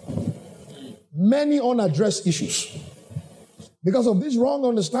 Many unaddressed issues. Because of this wrong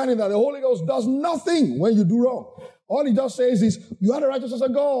understanding that the Holy Ghost does nothing when you do wrong. All he just says is, you are the righteousness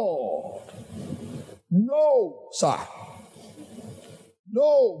of God. No, sir.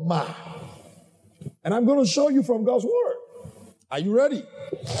 No, ma. And I'm going to show you from God's word. Are you ready?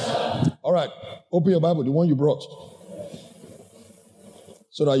 All right. Open your Bible, the one you brought,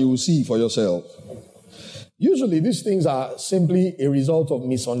 so that you will see for yourself. Usually these things are simply a result of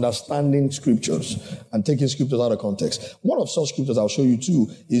misunderstanding scriptures and taking scriptures out of context. One of such scriptures I'll show you too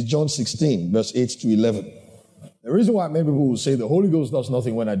is John 16, verse 8 to 11. The reason why many people will say the Holy Ghost does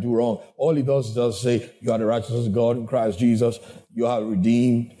nothing when I do wrong, all he does is just say, you are the righteousness of God in Christ Jesus, you are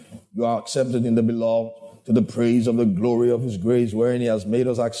redeemed, you are accepted in the beloved, to the praise of the glory of his grace, wherein he has made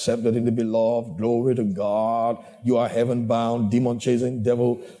us accepted in the beloved. Glory to God. You are heaven bound, demon chasing,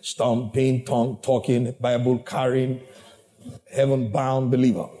 devil stomping, tongue talking, Bible carrying, heaven bound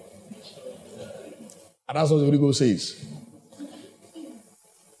believer. And that's what the Holy Ghost says.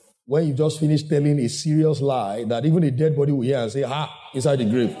 When you just finish telling a serious lie that even a dead body will hear and say, inside the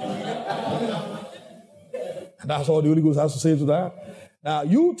grave. And that's all the Holy Ghost has to say to that. Now,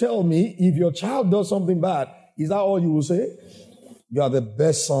 you tell me, if your child does something bad, is that all you will say? You are the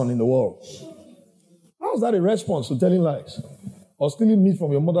best son in the world. How is that a response to telling lies? Or stealing meat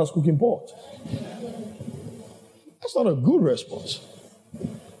from your mother's cooking pot? That's not a good response.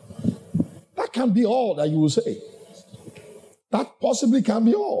 That can't be all that you will say. That possibly can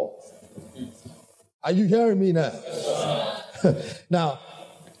be all. Are you hearing me now? Now,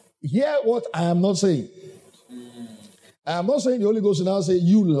 hear what I am not saying. I am not saying the Holy Ghost will now say,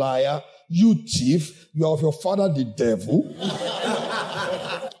 you liar, you thief, you are of your father the devil.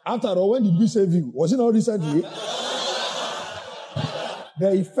 After all, when did we save you? Was it not recently?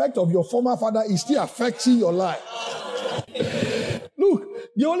 The effect of your former father is still affecting your life. Look,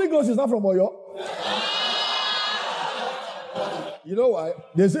 the Holy Ghost is not from Oyo. You know why?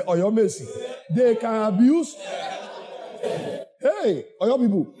 They say Oyo Mercy. They can abuse. Hey, Oyo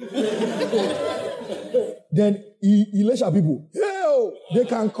people. Then Elisha people, they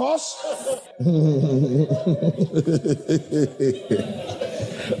can curse.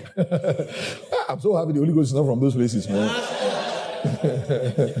 I'm so happy the Holy Ghost is not from those places, man.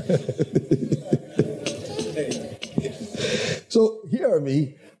 So hear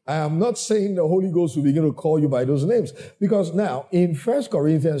me. I am not saying the Holy Ghost will begin to call you by those names. Because now, in 1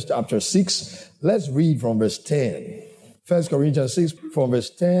 Corinthians chapter 6, let's read from verse 10. 1 Corinthians 6 from verse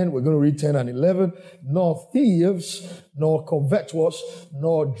 10, we're going to read 10 and 11. Nor thieves, nor covetous,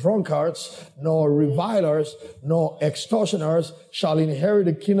 nor drunkards, nor revilers, nor extortioners shall inherit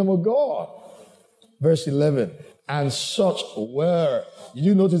the kingdom of God. Verse 11, and such were. Did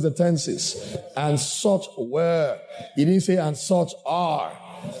you notice the tenses? And such were. He didn't say and such are.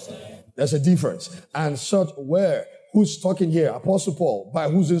 There's a difference. And such were. Who's talking here? Apostle Paul. By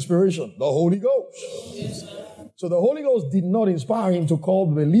whose inspiration? The Holy Ghost. Yes. So the Holy Ghost did not inspire him to call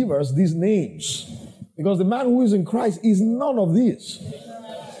the believers these names. Because the man who is in Christ is none of these.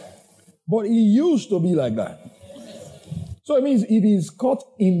 But he used to be like that. So it means if he's caught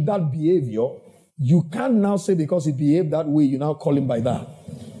in that behavior, you can't now say because he behaved that way, you now call him by that.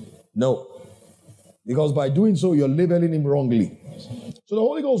 No. Because by doing so, you're labeling him wrongly. So the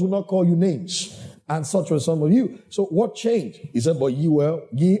Holy Ghost will not call you names. And such were some of you. So what changed? He said, but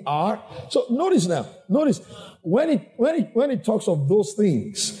ye are. So notice now, when it talks of those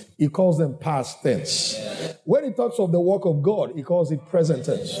things, he calls them past tense. When it talks of the work of God, he calls it present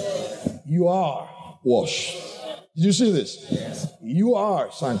tense. You are washed. Did you see this? Yes. You are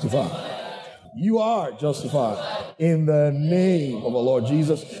sanctified. You are justified in the name of the Lord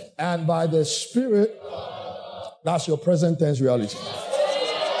Jesus. And by the Spirit, that's your present tense reality.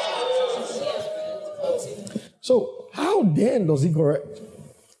 So, how then does he correct?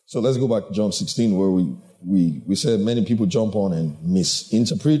 So let's go back to John 16 where we said many people jump on and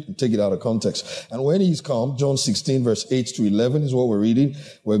misinterpret and take it out of context. And when he's come, John 16 verse 8 to 11 is what we're reading.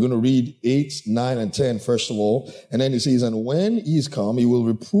 We're going to read 8, 9, and 10 first of all. And then he says, and when he's come, he will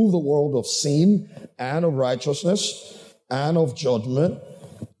reprove the world of sin and of righteousness and of judgment.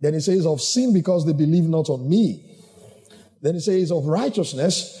 Then he says of sin because they believe not on me. Then he says of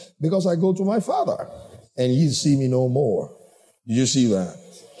righteousness because I go to my Father. And ye see me no more. Did you see that?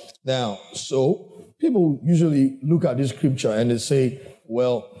 Now, so people usually look at this scripture and they say,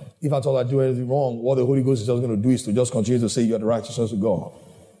 well, if at all I do anything wrong, what the Holy Ghost is just going to do is to just continue to say you are the righteousness of God.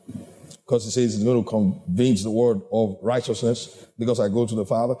 Because he says it's going to convince the word of righteousness because I go to the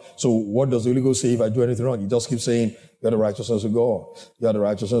Father. So what does the Holy Ghost say if I do anything wrong? He just keeps saying, you are the righteousness of God. You are the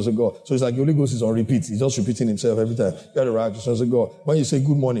righteousness of God. So it's like the Holy Ghost is on repeat. He's just repeating himself every time. You are the righteousness of God. When you say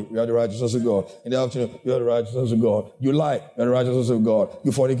good morning, you are the righteousness of God. In the afternoon, you are the righteousness of God. You lie, you are the righteousness of God.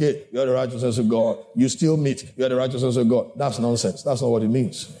 You fornicate, you are the righteousness of God. You steal meat, you are the righteousness of God. That's nonsense. That's not what it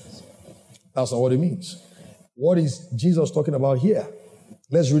means. That's not what it means. What is Jesus talking about here?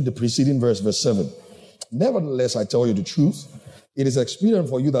 Let's read the preceding verse 7. Nevertheless, I tell you the truth. It is expedient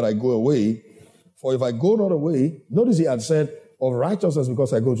for you that I go away. For if I go not away, notice he had said, of righteousness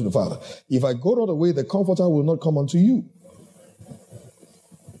because I go to the Father. If I go not away, the Comforter will not come unto you.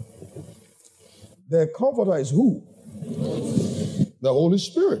 The Comforter is who? The Holy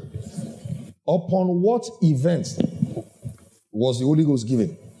Spirit. Upon what event was the Holy Ghost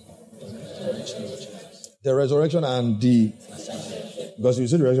given? The resurrection and the... Because you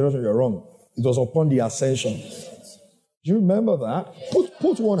said the resurrection, you're wrong. It was upon the ascension. Do you remember that?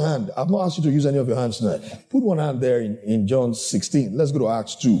 Put one hand. I've not asked you to use any of your hands tonight. Put one hand there in John 16. Let's go to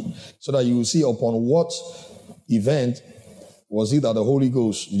Acts 2. So that you will see upon what event was it that the Holy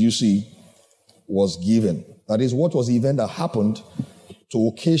Ghost, you see, was given. That is, what was the event that happened to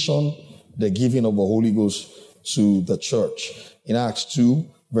occasion the giving of the Holy Ghost to the church. In Acts 2,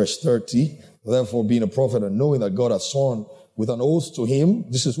 verse 30, therefore being a prophet and knowing that God had sworn with an oath to him,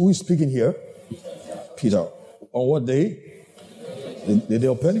 this is who is speaking here? Peter. On what day? The day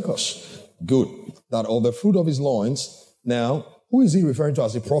of Pentecost. Good. That of the fruit of his loins. Now, who is he referring to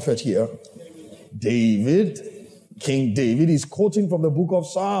as a prophet here? David. King David is quoting from the book of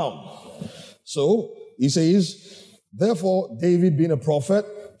Psalm. So, he says, therefore, David being a prophet,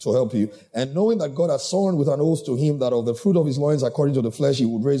 to help you, and knowing that God has sworn with an oath to him that of the fruit of his loins, according to the flesh, he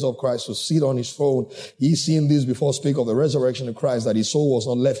would raise up Christ to sit on his throne. He, seeing this before, spake of the resurrection of Christ, that his soul was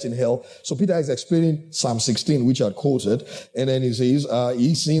not left in hell. So Peter is explaining Psalm 16, which I had quoted, and then he says,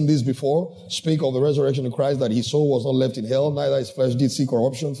 he, seeing this before, spake of the resurrection of Christ, that his soul was not left in hell, neither his flesh did see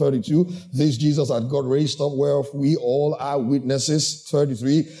corruption. 32, this Jesus had God raised up, whereof we all are witnesses.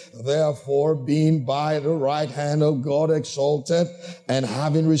 33, therefore, being by the right hand of God exalted, and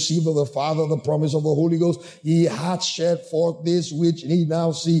having received of the Father the promise of the Holy Ghost, he had shed forth this which ye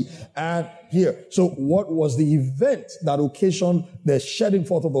now see and hear. So what was the event that occasioned the shedding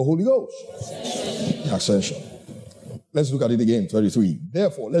forth of the Holy Ghost? Ascension. Let's look at it again, 33.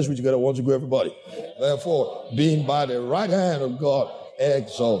 Therefore, let's read together. Once you go, everybody. Therefore, being by the right hand of God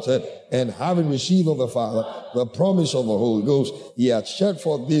exalted, and having received of the Father the promise of the Holy Ghost, he had shed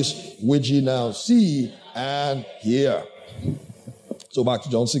forth this which ye now see and hear. So back to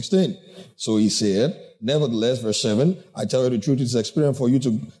John 16. So he said, nevertheless, verse 7, I tell you the truth, it is expedient for you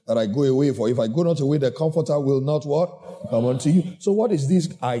that I go away. For if I go not away, the Comforter will not what? Come unto you. So what is this?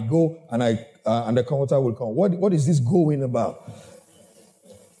 I go and and the Comforter will come. What is this going about?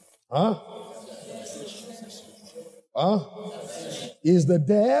 Is the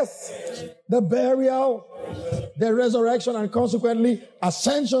death, the burial, the resurrection, and consequently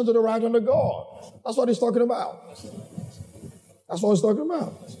ascension to the right hand of God. That's what he's talking about. That's what he's talking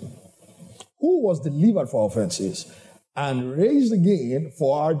about. Who was delivered for our offenses and raised again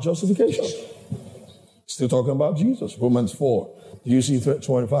for our justification. Still talking about Jesus. Romans 4. Did you see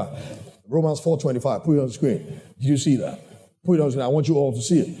 25? Romans 4:25. Put it on the screen. Did you see that? Put it on the screen. I want you all to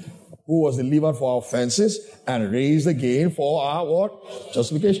see it. Who was delivered for our offenses and raised again for our what?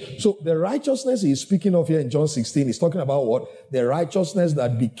 Justification. So the righteousness he's speaking of here in John 16 is talking about what? The righteousness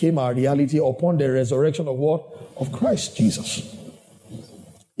that became our reality upon the resurrection of what? Of Christ Jesus.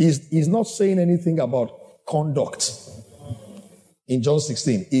 He's not saying anything about conduct in John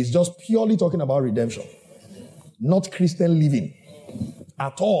 16. He's just purely talking about redemption, not Christian living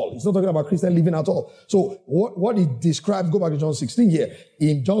at all. He's not talking about Christian living at all. So what he describes, go back to John 16 here.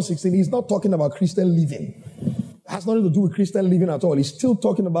 In John 16, he's not talking about Christian living. It has nothing to do with Christian living at all. He's still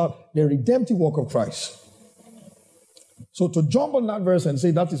talking about the redemptive work of Christ. So to jump on that verse and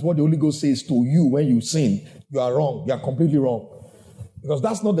say that is what the Holy Ghost says to you when you sin, you are wrong. You are completely wrong. Because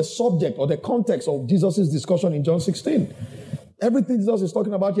that's not the subject or the context of Jesus' discussion in John 16. Everything Jesus is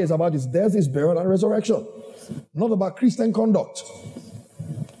talking about here is about his death, his burial, and resurrection. Not about Christian conduct.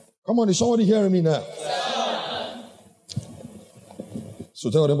 Come on, is somebody hearing me now? Yeah. So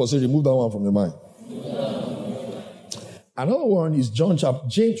tell them, say, remove that one from your mind. Yeah. Another one is James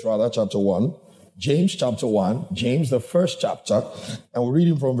chapter 1. James chapter 1. James, the first chapter. And we're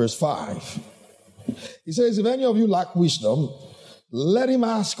reading from verse 5. He says, if any of you lack wisdom, let him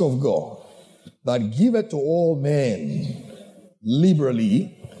ask of God, that giveth to all men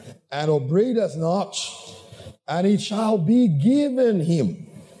liberally, and upbraideth not, and it shall be given him.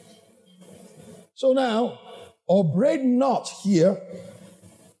 So now, upbraid not here,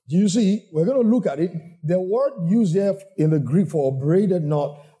 do you see, we're going to look at it. The word used here in the Greek for upbraided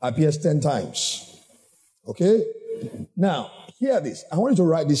not appears 10 times. Okay? Now, hear this. I want you to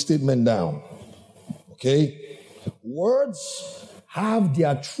write this statement down. Okay? Words have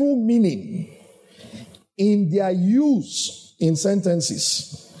their true meaning in their use in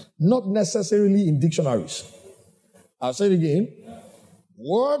sentences, not necessarily in dictionaries. I'll say it again.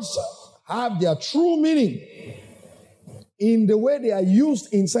 Words have their true meaning in the way they are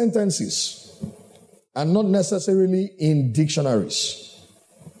used in sentences and not necessarily in dictionaries.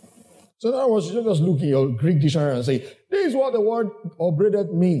 So in other words, you don't just look in your Greek dictionary and say, this is what the word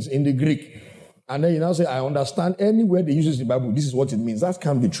upbraided means in the Greek. And then you now say, I understand any word they use in the Bible, this is what it means. That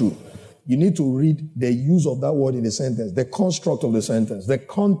can't be true. You need to read the use of that word in the sentence, the construct of the sentence, the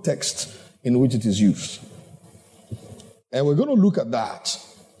context in which it is used. And we're going to look at that.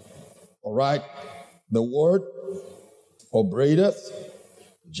 All right? The word upbraideth,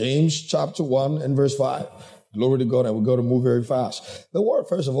 James chapter 1 and verse 5. Glory to God, and we're going to move very fast. The word,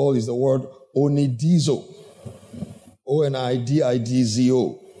 first of all, is the word onidizo.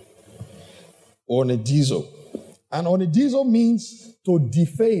 O-N-I-D-I-D-Z-O. Onidizo. And onidizo means to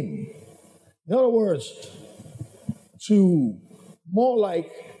defame. In other words, to more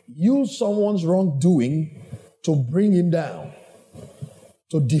like use someone's wrongdoing to bring him down.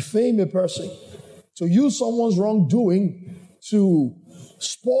 To defame a person. To use someone's wrongdoing to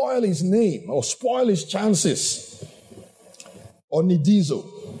spoil his name or spoil his chances. Onidizo.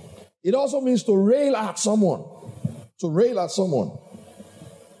 It also means to rail at someone. To rail at someone.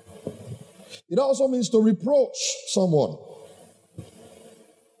 It also means to reproach someone.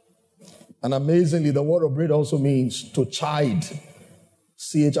 And amazingly, the word upbraid also means to chide.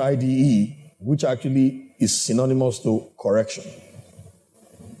 C-H-I-D-E, which actually is synonymous to correction.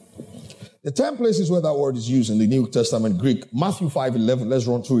 The 10 places where that word is used in the New Testament Greek, Matthew 5:11, let's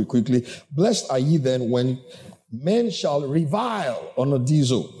run through it quickly. Blessed are ye then when men shall revile,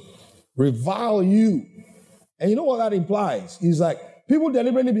 onidizo, revile you. And you know what that implies? It's like people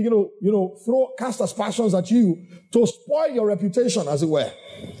deliberately begin to, cast aspersions at you to spoil your reputation, as it were.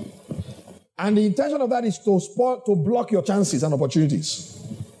 And the intention of that is to block your chances and opportunities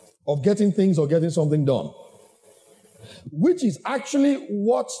of getting things or getting something done. Which is actually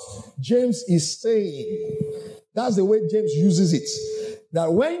what James is saying. That's the way James uses it.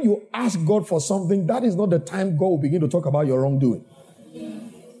 That when you ask God for something, that is not the time God will begin to talk about your wrongdoing.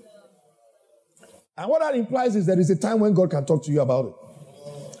 And what that implies is there is a time when God can talk to you about it.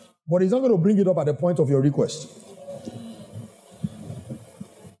 But he's not going to bring it up at the point of your request.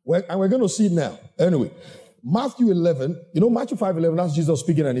 And we're going to see it now. Anyway, Matthew 11, Matthew 5:11, that's Jesus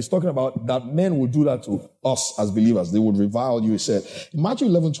speaking, and he's talking about that men will do that to us as believers. They would revile you, he said. In Matthew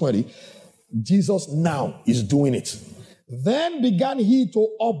 11:20, Jesus now is doing it. Then began he to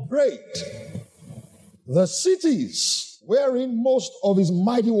upbraid the cities wherein most of his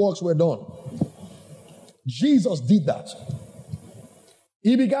mighty works were done. Jesus did that.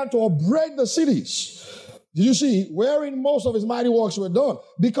 He began to upbraid the cities. Did you see? Wherein most of his mighty works were done.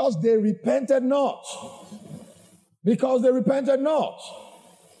 Because they repented not. Because they repented not.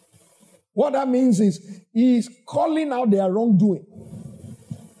 What that means is he's calling out their wrongdoing.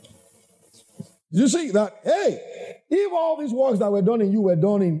 Did you see that? Hey, if all these works that were done in you were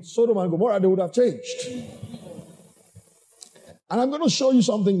done in Sodom and Gomorrah, they would have changed. And I'm going to show you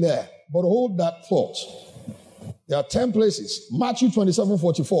something there. But hold that thought. There are 10 places. Matthew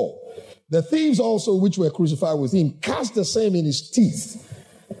 27:44. The thieves also which were crucified with him cast the same in his teeth.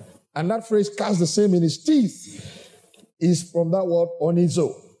 And that phrase, cast the same in his teeth, is from that word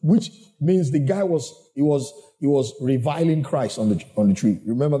onizo, which means the guy was reviling Christ on the tree.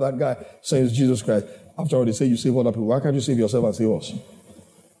 Remember that guy saying it's Jesus Christ. After all, they say you save other people. Why can't you save yourself and save us?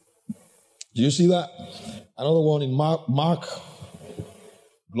 Do you see that? Another one in Mark.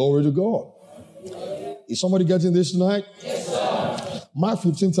 Glory to God. Is somebody getting this tonight? Yes, sir. Mark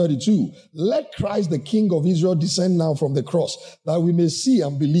 15:32. Let Christ the King of Israel descend now from the cross, that we may see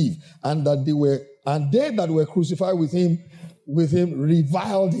and believe, and they that were crucified with him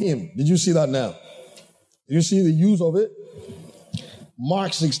reviled him. Did you see that now? Did you see the use of it?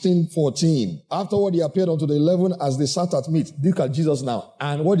 Mark 16:14. Afterward he appeared unto the 11 as they sat at meat. Look at Jesus now.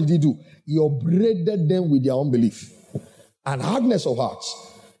 And what did he do? He upbraided them with their unbelief and hardness of hearts,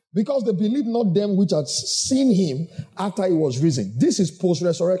 because they believed not them which had seen him after he was risen. This is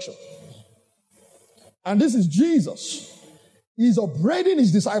post-resurrection. And this is Jesus. He's upbraiding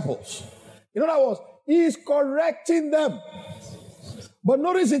his disciples. In other words, he's correcting them. But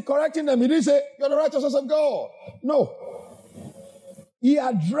notice in correcting them, he didn't say, you're the righteousness of God. No. He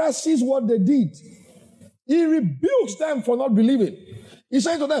addresses what they did. He rebukes them for not believing. He's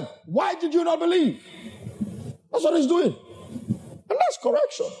saying to them, why did you not believe? That's what he's doing. And that's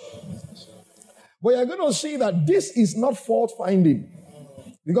correction. But you're going to see that this is not fault finding.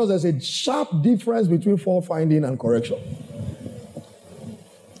 Because there's a sharp difference between fault finding and correction.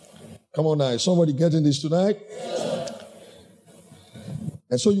 Come on now, is somebody getting this tonight?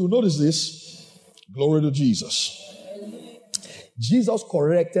 And so you notice this. Glory to Jesus. Jesus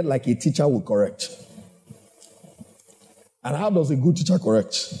corrected like a teacher would correct. And how does a good teacher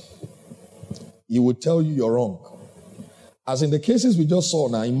correct? He would tell you you're wrong. As in the cases we just saw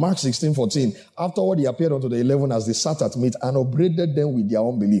now in Mark 16:14, afterward he appeared unto the 11 as they sat at meat and upbraided them with their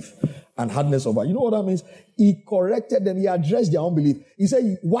unbelief and hardness of heart. You know what that means? He corrected them. He addressed their unbelief. He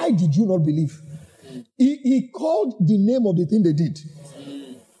said, why did you not believe? He called the name of the thing they did.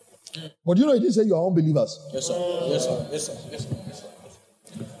 But you know, he didn't say you are unbelievers. Yes, sir. Yes, sir. Yes, sir. Yes, sir. Yes,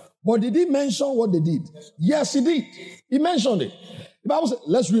 sir. But did he mention what they did? Yes, he did. He mentioned it. The Bible says,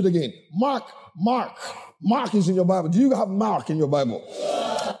 let's read again. Mark is in your Bible. Do you have Mark in your Bible?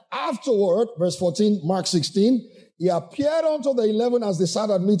 Afterward, verse 14, Mark 16, he appeared unto the 11 as they sat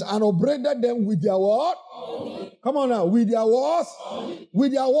at meat and upbraided them with their what? Come on now. With their what?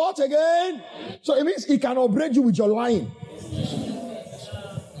 With their what again? So it means he can upbraid you with your lying.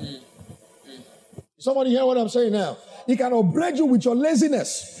 Somebody hear what I'm saying now? He can upbraid you with your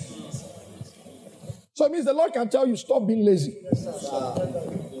laziness. So it means the Lord can tell you, stop being lazy.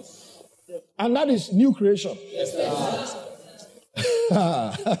 Yes, and that is new creation. Yes,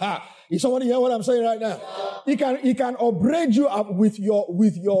 Is somebody hear what I'm saying right now? He can upbraid you up with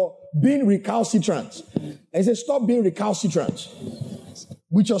your being recalcitrant. And he says, stop being recalcitrant.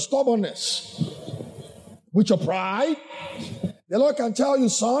 With your stubbornness. With your pride. The Lord can tell you,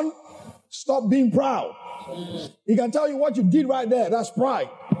 son, stop being proud. He can tell you what you did right there. That's pride.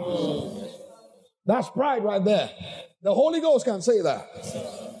 That's pride right there. The Holy Ghost can say that.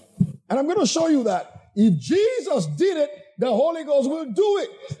 And I'm going to show you that if Jesus did it, the Holy Ghost will do it.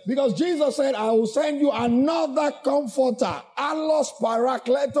 Because Jesus said, I will send you another comforter, allos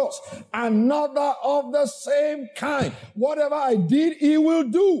parakletos, another of the same kind. Whatever I did, he will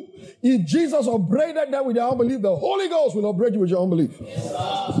do. If Jesus upbraided them with their unbelief, the Holy Ghost will upbraid you with your unbelief. Yes,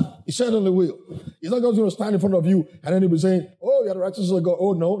 he certainly will. He's not going to stand in front of you and then he'll be saying, oh, you're the righteousness of God.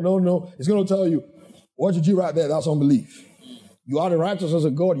 Oh, no. He's going to tell you, what you do right there, that's unbelief. You are the righteousness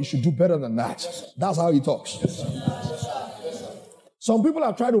of God. You should do better than that. That's how he talks. Some people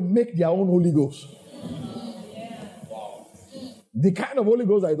have tried to make their own Holy Ghost. The kind of Holy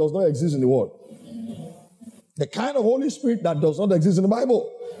Ghost that does not exist in the world. The kind of Holy Spirit that does not exist in the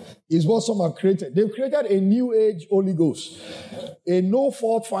Bible is what some have created. They've created a new age Holy Ghost. A no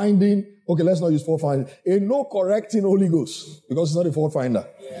fault finding, okay, let's not use fault finding. A no correcting Holy Ghost. Because it's not a fault finder.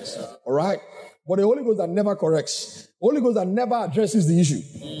 Yes, all right? But a Holy Ghost that never corrects. Holy Ghost that never addresses the issue.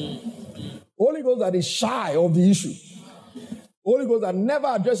 Holy Ghost that is shy of the issue. Holy Ghost that never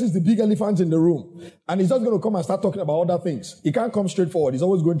addresses the big elephant in the room. And he's just going to come and start talking about other things. He can't come straight forward. He's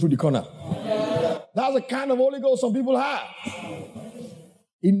always going through the corner. That's the kind of Holy Ghost some people have.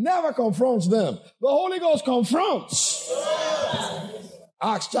 He never confronts them. The Holy Ghost confronts.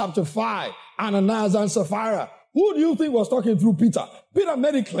 Acts chapter 5, Ananias and Sapphira. Who do you think was talking through Peter? Peter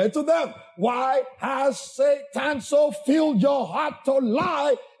made it clear to them. Why has Satan so filled your heart to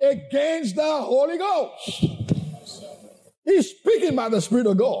lie against the Holy Ghost? He's speaking by the Spirit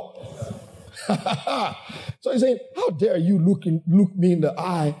of God. So he's saying, how dare you look me in the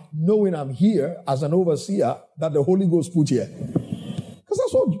eye knowing I'm here as an overseer that the Holy Ghost put here? Because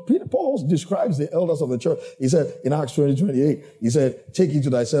that's what Paul describes the elders of the church. He said in Acts 20:28, he said, take you to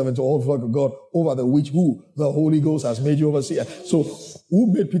thyself and to all the flock of God over the which who? The Holy Ghost has made you overseer. So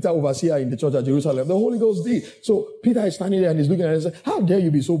who made Peter overseer in the church at Jerusalem? The Holy Ghost did. So Peter is standing there and he's looking at it and says, how dare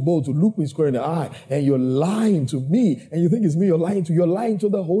you be so bold to look me square in the eye and you're lying to me and you think it's me you're lying to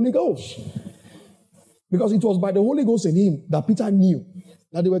the Holy Ghost. Because it was by the Holy Ghost in him that Peter knew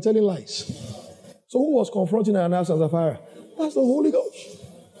that they were telling lies. So who was confronting Ananias and Sapphira? That's the Holy Ghost.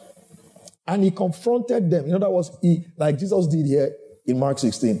 And he confronted them. In other words, like Jesus did here in Mark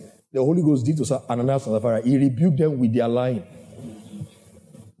 16, the Holy Ghost did to Ananias and Sapphira. He rebuked them with their lying,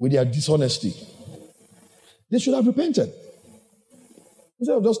 with their dishonesty. They should have repented.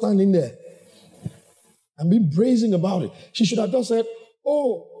 Instead of just standing there and being brazen about it, she should have just said,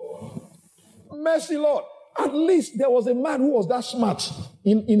 oh, mercy, Lord. At least there was a man who was that smart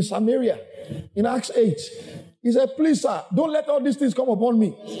in Samaria in Acts 8. He said, please, sir, don't let all these things come upon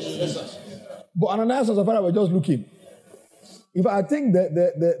me. Yes, sir. But Ananias and Sapphira were just looking. If I think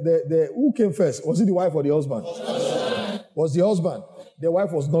the who came first? Was it the wife or the husband? Was the husband. The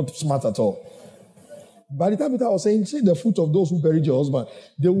wife was not smart at all. By the time Peter was saying, see the fruit of those who buried your husband,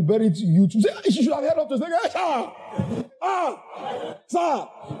 they will bury you too. Say, she should have heard up to say,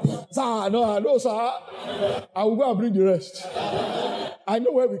 sir, no, sir. I will go and bring the rest. I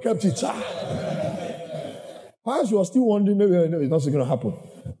know where we kept it, sir. Perhaps she was still wondering, maybe it's not going to happen.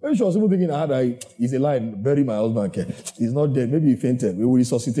 Maybe she was even thinking, it's a lie, bury my husband. Okay. He's not dead. Maybe he fainted. We will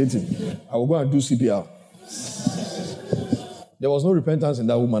resuscitate him. I will go and do CPR. There was no repentance in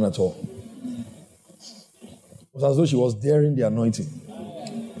that woman at all. It was as though she was daring the anointing.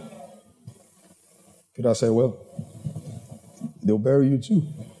 Peter said, well, they'll bury you too.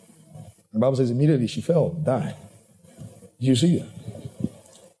 And the Bible says immediately she fell, died. Did you see that?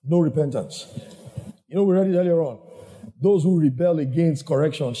 No repentance. You know, we read it earlier on. Those who rebel against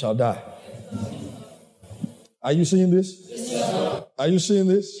correction shall die. Are you seeing this? Yes, sir. Are you seeing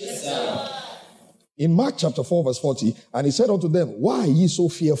this? Yes, sir. In Mark chapter 4 verse 40, and he said unto them, why are ye so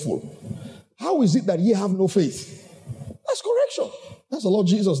fearful? How is it that ye have no faith? That's correction. That's the Lord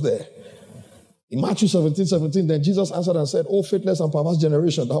Jesus there. In Matthew 17, then Jesus answered and said, oh, faithless and perverse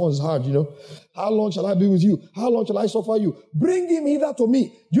generation. That one is hard, you know. How long shall I be with you? How long shall I suffer you? Bring him hither to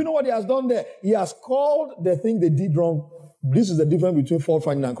me. Do you know what he has done there? He has called the thing they did wrong. This is the difference between fault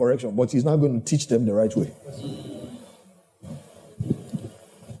finding and correction, but he's not going to teach them the right way.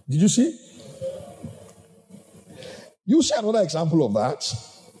 Did you see? You see another example of that.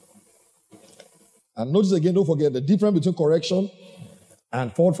 And notice again, don't forget the difference between correction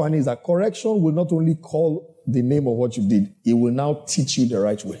and fault finding is that correction will not only call the name of what you did, it will now teach you the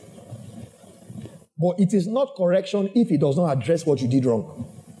right way. But it is not correction if it does not address what you did wrong.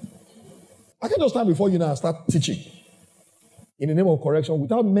 I can just stand before you now and start teaching in the name of correction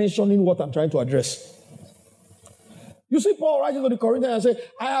without mentioning what I'm trying to address. You see Paul writing to the Corinthians and say,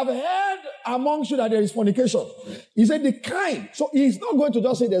 I have heard amongst you that there is fornication. He said the kind. So he's not going to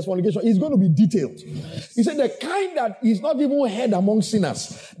just say there's fornication. He's going to be detailed. He said the kind that is not even heard among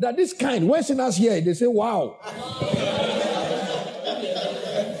sinners. That this kind, when sinners hear it, they say, wow.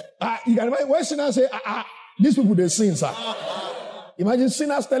 You can imagine when sinners say, these people, they sin, sir. Imagine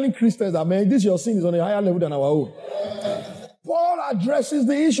sinners telling Christians that, man, this your sin is on a higher level than our own. Paul addresses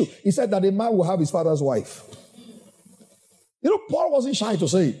the issue. He said that a man will have his father's wife. You know, Paul wasn't shy to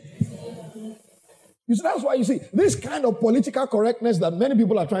say it. You see, that's why you see, this kind of political correctness that many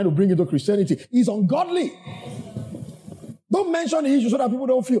people are trying to bring into Christianity is ungodly. Don't mention the issue so that people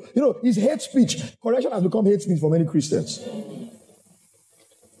don't feel, you know, it's hate speech. Correction has become hate speech for many Christians.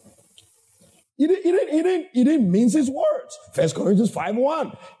 He didn't mince his words. 1 Corinthians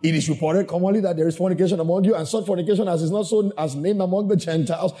 5:1. It is reported commonly that there is fornication among you, and such fornication as is not so as named among the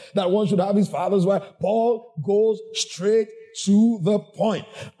Gentiles, that one should have his father's wife. Paul goes straight to the point.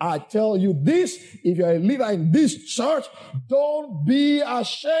 I tell you this, if you're a leader in this church, don't be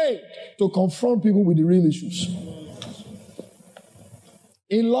ashamed to confront people with the real issues.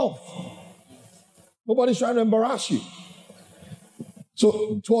 In love. Nobody's trying to embarrass you.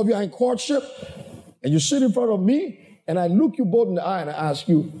 So 2 of you are in courtship, and you sit in front of me, and I look you both in the eye and I ask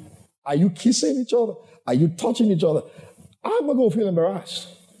you, are you kissing each other? Are you touching each other? I'm not going to feel embarrassed.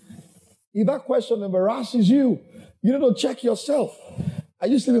 If that question embarrasses you, you need to check yourself. Are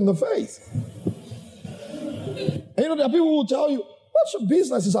you still in the faith? And you know, there are people who will tell you, what's your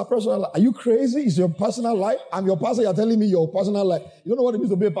business? It's our personal life. Are you crazy? It's your personal life. I'm your pastor. You're telling me your personal life. You don't know what it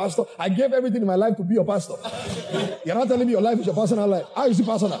means to be a pastor? I gave everything in my life to be your pastor. You're not telling me your life is your personal life. How is it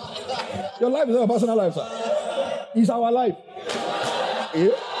personal? Your life is not your personal life, sir. It's our life. Yeah.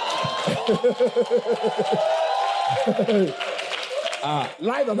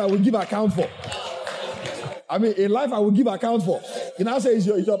 Life that I will give account for. I mean, a life I will give account for. You now say it's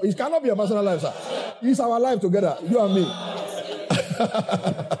your, it cannot be a personal life, sir. It's our life together, you and me.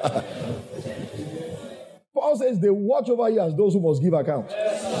 Paul says they watch over you as those who must give account.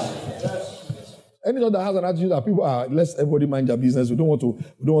 Anyone that has an attitude that people are, let everybody mind their business. We don't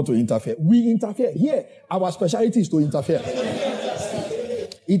want to interfere. We interfere. Here, our specialty is to interfere.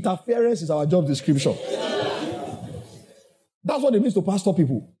 Interference is our job description. That's what it means to pastor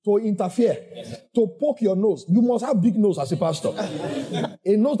people. To interfere. To poke your nose. You must have big nose as a pastor.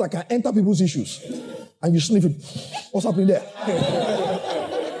 A nose that can enter people's issues. And you sniff it. What's happening there?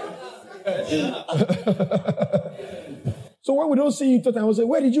 So when we don't see each other, we say,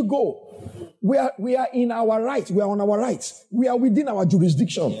 where did you go? We are in our rights. We are on our rights. We are within our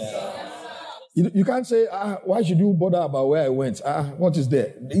jurisdiction. You can't say, why should you bother about where I went? What is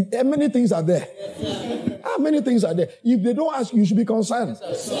there? Many things are there. Many things are there. If they don't ask, you should be concerned.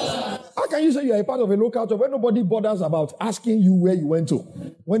 How can you say you are a part of a local church when nobody bothers about asking you where you went to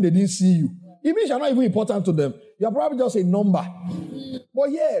when they didn't see you? It means you're not even important to them. You're probably just a number. But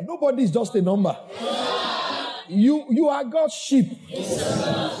yeah, nobody is just a number. You are God's sheep.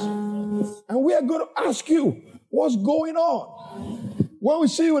 And we are going to ask you what's going on. When we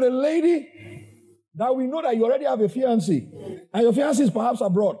see you with a lady, that we know that you already have a fiancé, and your fiancé is perhaps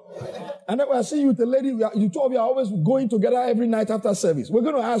abroad, And then I see you with a lady, you two of you are always going together every night after service. We're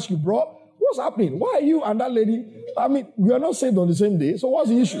going to ask you, bro, what's happening? Why are you and that lady? I mean, we are not saved on the same day, so what's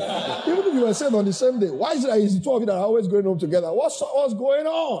the issue? Even if you were saved on the same day, why is it that it's the two of you that are always going home together? What's going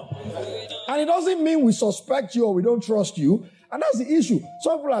on? And it doesn't mean we suspect you or we don't trust you. And that's the issue.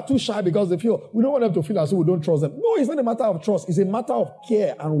 Some people are too shy because they feel, we don't want them to feel as if we don't trust them. No, it's not a matter of trust. It's a matter of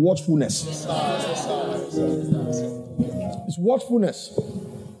care and watchfulness. It's watchfulness.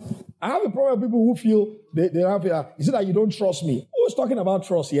 I have a problem with people who feel they have, is it that you don't trust me? Who's talking about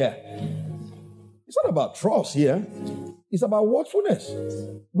trust here? It's not about trust here. It's about watchfulness.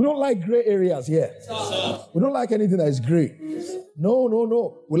 We don't like gray areas here. We don't like anything that is gray.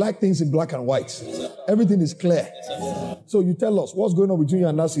 No. We like things in black and white. Everything is clear. So you tell us what's going on between you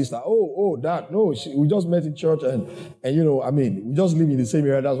and that sister. Oh, that. No, we just met in church and we just live in the same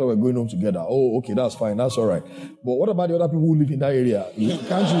area. That's why we're going home together. Oh, okay, that's fine. That's all right. But what about the other people who live in that area?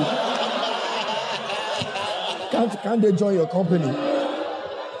 Can't they join your company?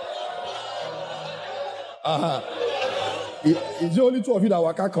 It's the only two of you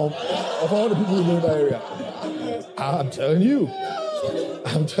that can come of all the people who live in that area. I'm telling you.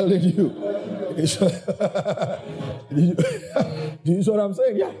 Do you see what I'm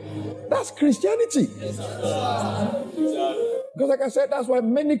saying? Yeah. That's Christianity. Because like I said, that's why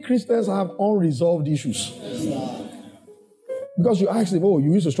many Christians have unresolved issues. Because you ask them,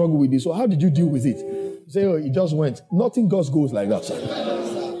 you used to struggle with this, so how did you deal with it? You say, it just went. Nothing just goes like that.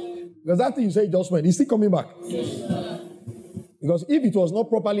 Because that thing you say it just went, it's still coming back. Because if it was not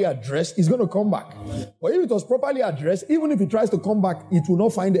properly addressed, it's going to come back. But if it was properly addressed, even if it tries to come back, it will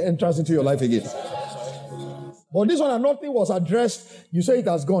not find the entrance into your life again. But this one, and nothing was addressed, you say it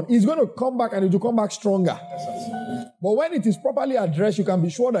has gone. It's going to come back and it will come back stronger. But when it is properly addressed, you can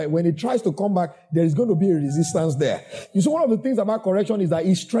be sure that when it tries to come back, there is going to be a resistance there. You see, one of the things about correction is that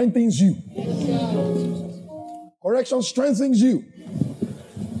it strengthens you. Correction strengthens you.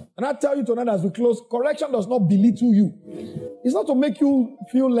 And I tell you tonight as we close, correction does not belittle you. It's not to make you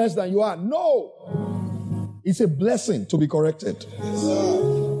feel less than you are. No. It's a blessing to be corrected.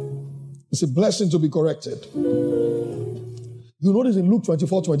 It's a blessing to be corrected. You notice in Luke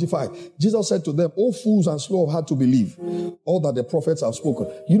 24:25, Jesus said to them, "O fools and slow of heart to believe all that the prophets have spoken."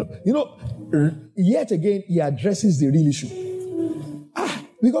 Yet again, he addresses the real issue.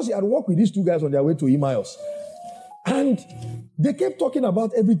 Because he had walked with these two guys on their way to Emmaus. And they kept talking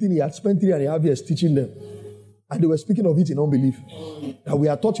about everything he had spent 3.5 years teaching them. And they were speaking of it in unbelief. That we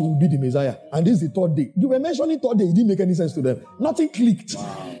had thought he would be the Messiah. And this is the third day. You were mentioning third day. It didn't make any sense to them. Nothing clicked.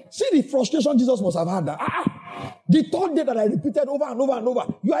 See the frustration Jesus must have had. The third day that I repeated over and over and over.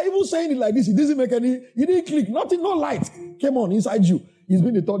 You are even saying it like this. It doesn't make any. It didn't click. Nothing, no light came on inside you. It's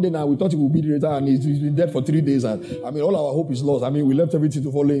been the third day now. We thought he would be the Messiah. And he's been dead for 3 days. And all our hope is lost. We left everything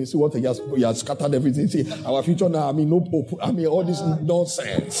to follow him. See what he has scattered everything. See our future now. No hope. All this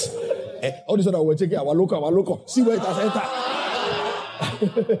nonsense. All this that we're taking, our local. See where it has entered.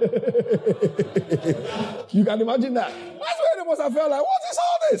 You can imagine that. That's where they must have felt like, what is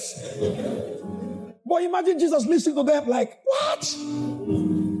all this? But imagine Jesus listening to them like, what?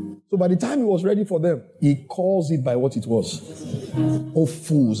 So by the time he was ready for them, he calls it by what it was. Oh,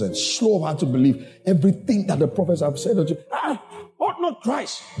 fools and slow of heart to believe everything that the prophets have said unto you. Ought not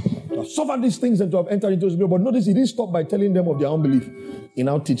Christ to have suffered these things and to have entered into his glory. But notice he didn't stop by telling them of their unbelief. He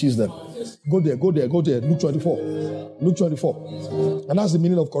now teaches them. Go there. Luke 24. And that's the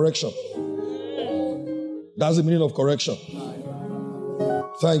meaning of correction.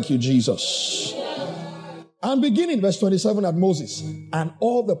 Thank you, Jesus. And beginning, verse 27 at Moses and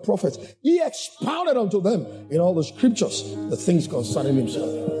all the prophets, he expounded unto them in all the scriptures the things concerning himself.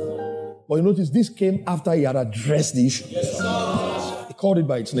 But you notice this came after he had addressed the issue. He called it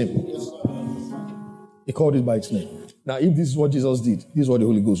by its name. Now, if this is what Jesus did, this is what the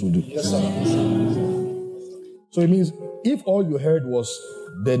Holy Ghost will do. Yes, sir. So it means if all you heard was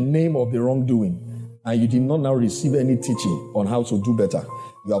the name of the wrongdoing and you did not now receive any teaching on how to do better,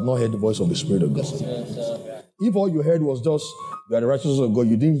 you have not heard the voice of the Spirit of God. If all you heard was just you are the righteousness of God,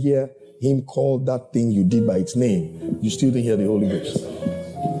 you didn't hear him call that thing you did by its name, you still didn't hear the Holy Ghost.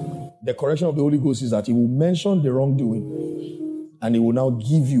 The correction of the Holy Ghost is that he will mention the wrongdoing and he will now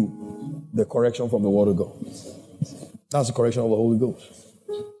give you the correction from the Word of God. That's the correction of the Holy Ghost.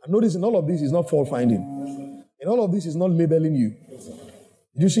 And notice in all of this is not fault finding. In all of this is not labeling you.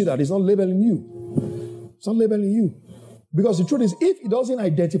 Did you see that? It's not labeling you. It's not labeling you. Because the truth is, if it doesn't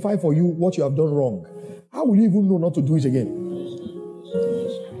identify for you what you have done wrong, how will you even know not to do it again?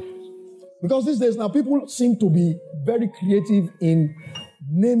 Because these days now, people seem to be very creative in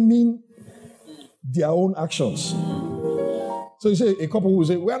naming their own actions. So you say, a couple will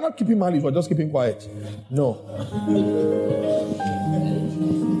say, we are not keeping malice, we're just keeping quiet. No.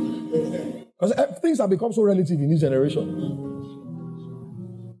 Because things have become so relative in this generation.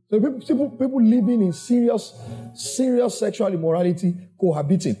 So people living in serious sexual immorality,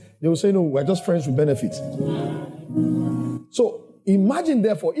 cohabiting. They will say, no, we're just friends with benefits. So imagine,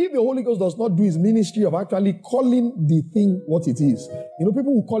 therefore, if the Holy Ghost does not do his ministry of actually calling the thing what it is. You know,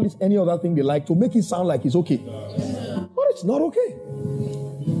 people will call it any other thing they like to make it sound like it's okay. But it's not okay.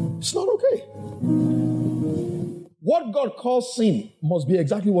 It's not okay. What God calls sin must be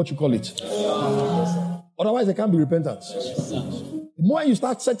exactly what you call it. Otherwise, there can't be repentance. The more you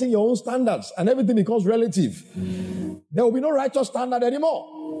start setting your own standards and everything becomes relative, there will be no righteous standard anymore.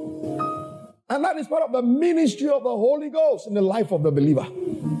 And that is part of the ministry of the Holy Ghost in the life of the believer.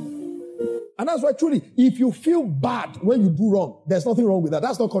 And that's why truly, if you feel bad when you do wrong, there's nothing wrong with that.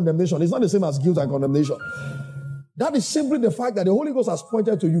 That's not condemnation. It's not the same as guilt and condemnation. That is simply the fact that the Holy Ghost has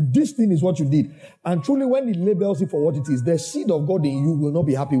pointed to you, this thing is what you did. And truly, when He labels it for what it is, the seed of God in you will not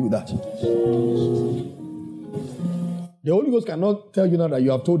be happy with that. The Holy Ghost cannot tell you now that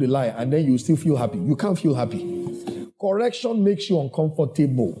you have told a lie and then you still feel happy. You can't feel happy. Correction makes you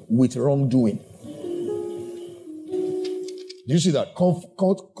uncomfortable with wrongdoing. Do you see that?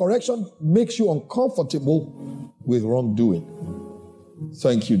 Correction makes you uncomfortable with wrongdoing.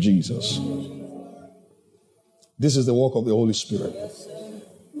 Thank you, Jesus. This is the work of the Holy Spirit.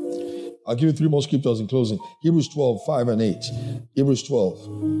 I'll give you 3 more scriptures in closing. Hebrews 12, 5 and 8. Hebrews 12.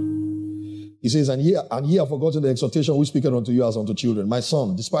 He says, and ye have forgotten the exhortation which speaketh unto you as unto children. My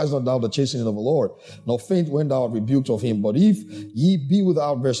son, despise not thou the chastening of the Lord, nor faint when thou art rebuked of him. But if ye be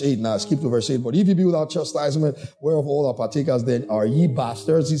without, verse 8, now skip to verse 8. But if ye be without chastisement, whereof all are partakers, then are ye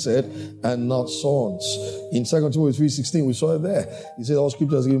bastards, he said, and not sons. In 2 Timothy 3:16, we saw it there. He said, all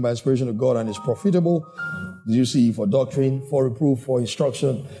scriptures given by inspiration of God and is profitable. Did you see? For doctrine, for reproof, for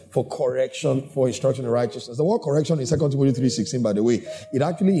instruction, for correction, for instruction in righteousness. The word correction in 2 Timothy 3:16, by the way, it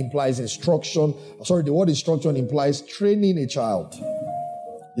actually implies instruction. The word instruction implies training a child.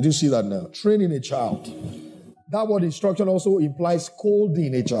 Did you see that now? Training a child. That word instruction also implies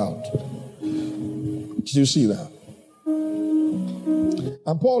scolding a child. Did you see that?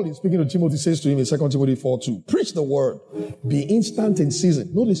 And Paul, in speaking to Timothy, says to him in 2 Timothy 4:2, preach the word, be instant in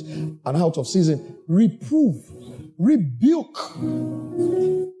season. Notice, and out of season, reprove, rebuke,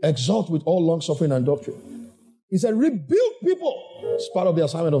 exhort with all long suffering and doctrine. He said, rebuke people. It's part of the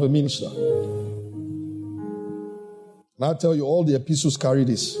assignment of a minister. And I tell you, all the epistles carry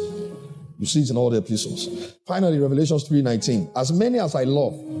this. You see it in all the epistles. Finally, Revelation 3:19. As many as I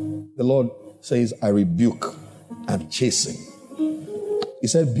love, the Lord says, I rebuke and chasten. He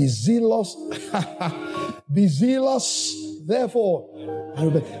said, be zealous. Be zealous, therefore.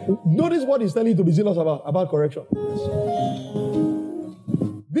 Notice what he's telling you to be zealous about correction.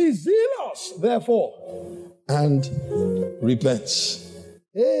 Be zealous, therefore, and repent.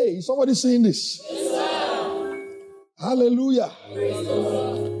 Hey, is somebody saying this? Hallelujah.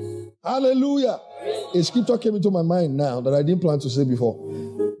 Hallelujah. A scripture came into my mind now that I didn't plan to say before,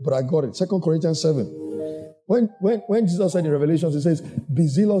 but I got it. 2 Corinthians 7. When Jesus said in Revelations, he says, be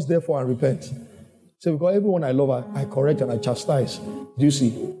zealous therefore and repent. So because everyone I love, I correct and I chastise. Do you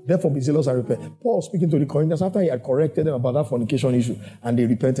see? Therefore be zealous and repent. Paul speaking to the Corinthians after he had corrected them about that fornication issue and they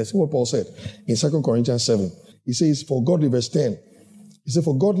repented. See what Paul said in 2 Corinthians 7. He says, for godly, verse 10. He said,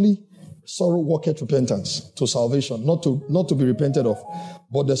 for godly sorrow worketh repentance to salvation, not to be repented of.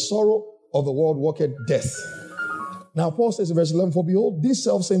 But the sorrow of the world worketh death. Now Paul says in verse 11, for behold, this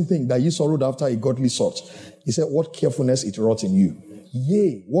selfsame thing that ye sorrowed after a godly sort. He said, what carefulness it wrought in you.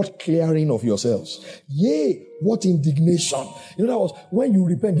 Yea, what clearing of yourselves. Yea, what indignation. In other words, when you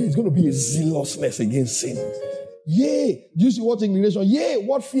repent, there's going to be a zealousness against sin. Yea, do you see what indignation? Yea,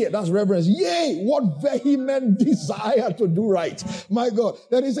 what fear? That's reverence. Yea, what vehement desire to do right. My God.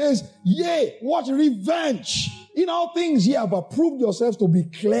 Then he says, yea, what revenge. In all things ye have approved yourselves to be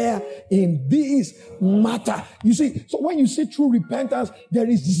clear in this matter. You see, so when you see true repentance, there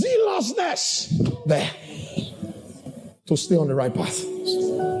is zealousness there to stay on the right path.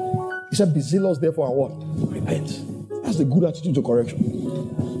 He said, be zealous therefore and what? Repent. That's the good attitude to correction.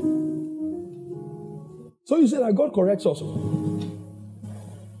 So you say that God corrects us.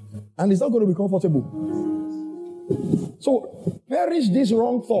 And it's not going to be comfortable. So perish these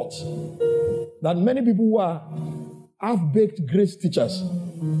wrong thoughts that many people who are half-baked grace teachers,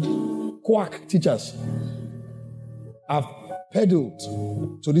 quack teachers, have peddled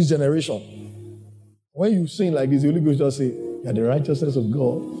to this generation. When you sing like this, the Holy Ghost just say, you are the righteousness of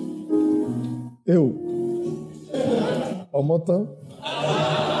God. Ew. Omotan.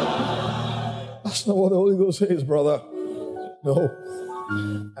 That's not what the Holy Ghost says, brother. No.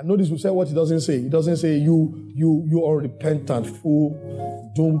 And notice we say what it doesn't say. It doesn't say you unrepentant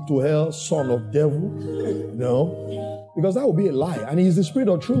fool, doomed to hell, son of devil. No. Because that would be a lie. And he is the spirit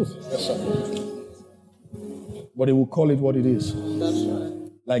of truth. Yes, sir. But he will call it what it is. That's right.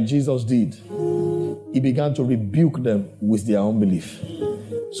 Like Jesus did. He began to rebuke them with their unbelief.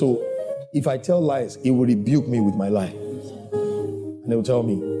 So if I tell lies, he will rebuke me with my lie. And they will tell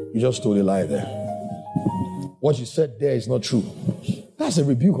me, you just told a lie there. What you said there is not true. That's a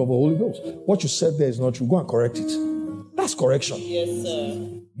rebuke of the Holy Ghost. What you said there is not true. Go and correct it. That's correction. Yes, sir.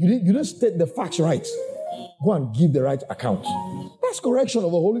 You didn't state the facts right. Go and give the right account. That's correction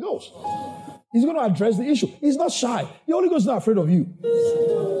of the Holy Ghost. He's going to address the issue. He's not shy. The Holy Ghost is not afraid of you.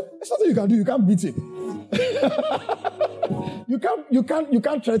 There's nothing you can do. You can't beat him. You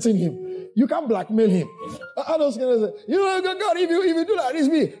can't threaten him. You can't blackmail him. I was going to say, God, if you do that, it's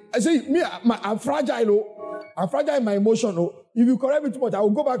me. I say, I'm fragile. I'm fragile in my emotion. If you correct me too much, I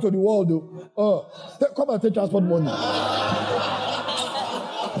will go back to the world. Come and take transport money.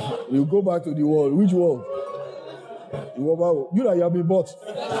 You go back to the world. Which world? You that you have been bought.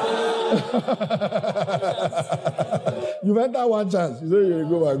 You've entered one chance. You say you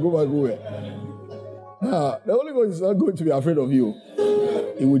go back, go where? The Holy Ghost is not going to be afraid of you.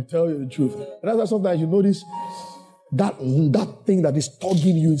 He will tell you the truth. And that's why sometimes you notice that thing that is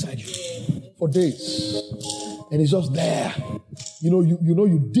tugging you inside you for days. And it's just there.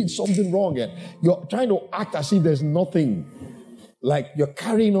 You did something wrong and you're trying to act as if there's nothing. Like you're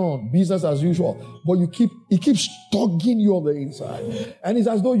carrying on business as usual, but it keeps tugging you on the inside. And it's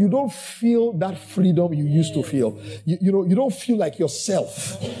as though you don't feel that freedom you used to feel. You don't feel like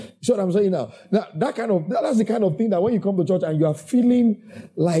yourself. You see what I'm saying now? That's the kind of thing that when you come to church and you are feeling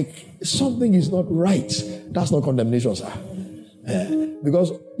like something is not right, that's not condemnation, sir.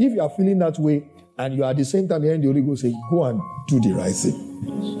 Because if you are feeling that way and you are at the same time hearing the Holy Ghost say, go and do the right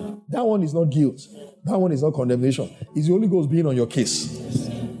thing, that one is not guilt. That one is not condemnation. It's the Holy Ghost being on your case.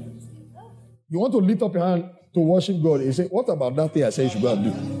 You want to lift up your hand to worship God and say, what about that thing I said you should go and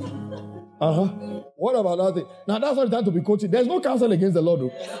do? What about that thing? Now, that's not the time to be coaching. There's no counsel against the Lord,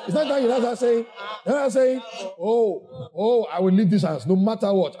 though. It's not time you saying, oh, I will leave this house no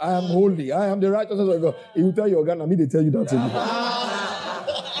matter what. I am holy. I am the righteousness of God. He will tell you, God, they tell you that thing.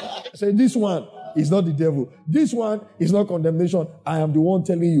 Say, this one is not the devil. This one is not condemnation. I am the one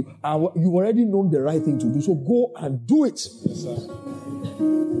telling you. You already know the right thing to do. So go and do it. Yes, sir.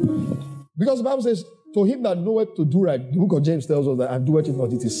 Because the Bible says, to him that knoweth to do right, the book of James tells us that, and doeth it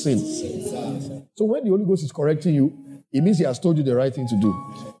not, it is sin. So when the Holy Ghost is correcting you, it means he has told you the right thing to do.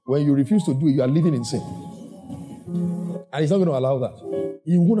 When you refuse to do it, you are living in sin. And he's not going to allow that.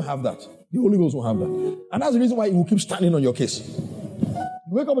 He won't have that. The Holy Ghost won't have that. And that's the reason why he will keep standing on your case.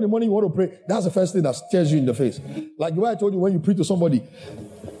 You wake up in the morning, you want to pray. That's the first thing that stares you in the face. Like the way I told you, when you pray to somebody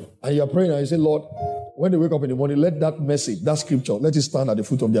and you're praying and you say, Lord, when they wake up in the morning, let that message, that scripture, let it stand at the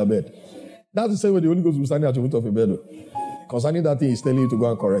foot of their bed. That's the same way the Holy Ghost will stand at the foot of your bed. Concerning that thing, he's telling you to go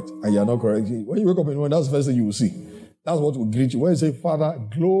and correct, and you're not correcting. When you wake up in the morning, that's the first thing you will see. That's what will greet you. When you say, Father,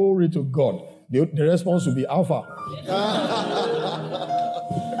 glory to God, the response will be Alpha.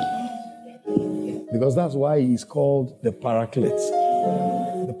 Because that's why he's called the Paraclete.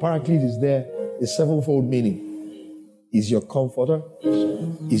 The Paraclete is there, a sevenfold meaning. He's your comforter,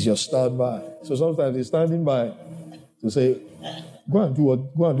 he's your standby. So sometimes he's standing by to say, go and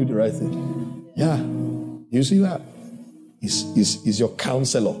do the right thing. Yeah. You see that? He's your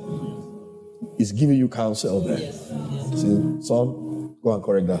counselor. He's giving you counsel there. Say, son, go and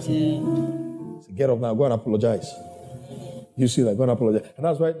correct that. Say, get up now, go and apologize. You see that, go and apologize. And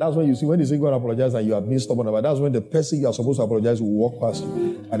that's when you see, when they say go and apologize and you have been stubborn about it, that's when the person you are supposed to apologize will walk past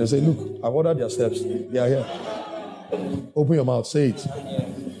you. And they say, look, I've ordered their steps. They are here. Open your mouth, say it.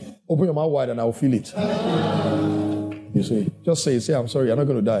 Open your mouth wide and I will feel it. You say, just say, I'm sorry, you're not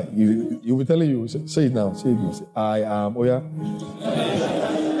going to die. You'll be telling you, say it now. Say it. Say, I am, oh yeah.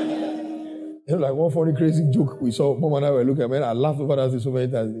 Like one funny crazy joke we saw, Mom and I were looking at, man, I laughed over that so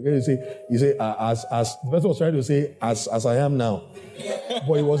many times. You say, as the person was trying to say, as I am now.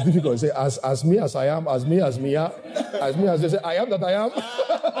 But it was difficult. He say, as me as I am, as me as me, as me as they say, I am that I am.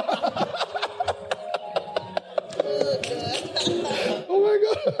 Oh my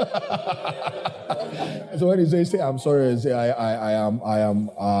God. So when he say, I'm sorry, and say, I am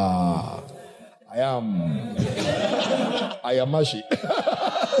Mashi.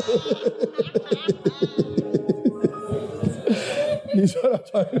 This is what I'm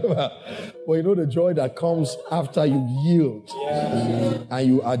talking about. But you know the joy that comes after you yield and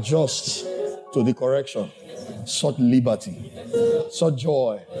you adjust to the correction. such liberty, such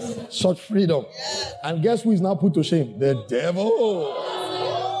joy, such freedom. And guess who is now put to shame? The devil.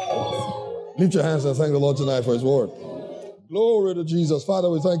 Lift your hands and thank the Lord tonight for his word. Glory to Jesus. Father,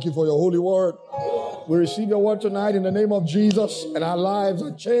 we thank you for your holy word. We receive your word tonight in the name of Jesus, and our lives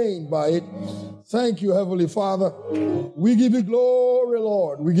are changed by it. Thank you, Heavenly Father. We give you glory,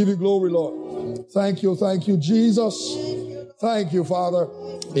 Lord. We give you glory, Lord. Thank you, Jesus. Thank you, Father.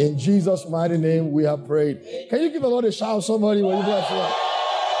 In Jesus' mighty name we have prayed. Can you give the Lord a shout, somebody, when you bless the Lord?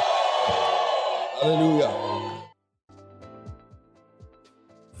 Hallelujah.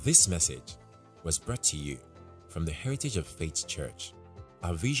 This message was brought to you from the Heritage of Faith Church.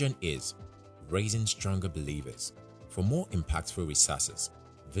 Our vision is raising stronger believers. For more impactful resources,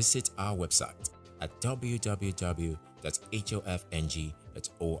 visit our website at www.hofng.org.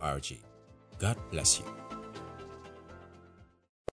 God bless you.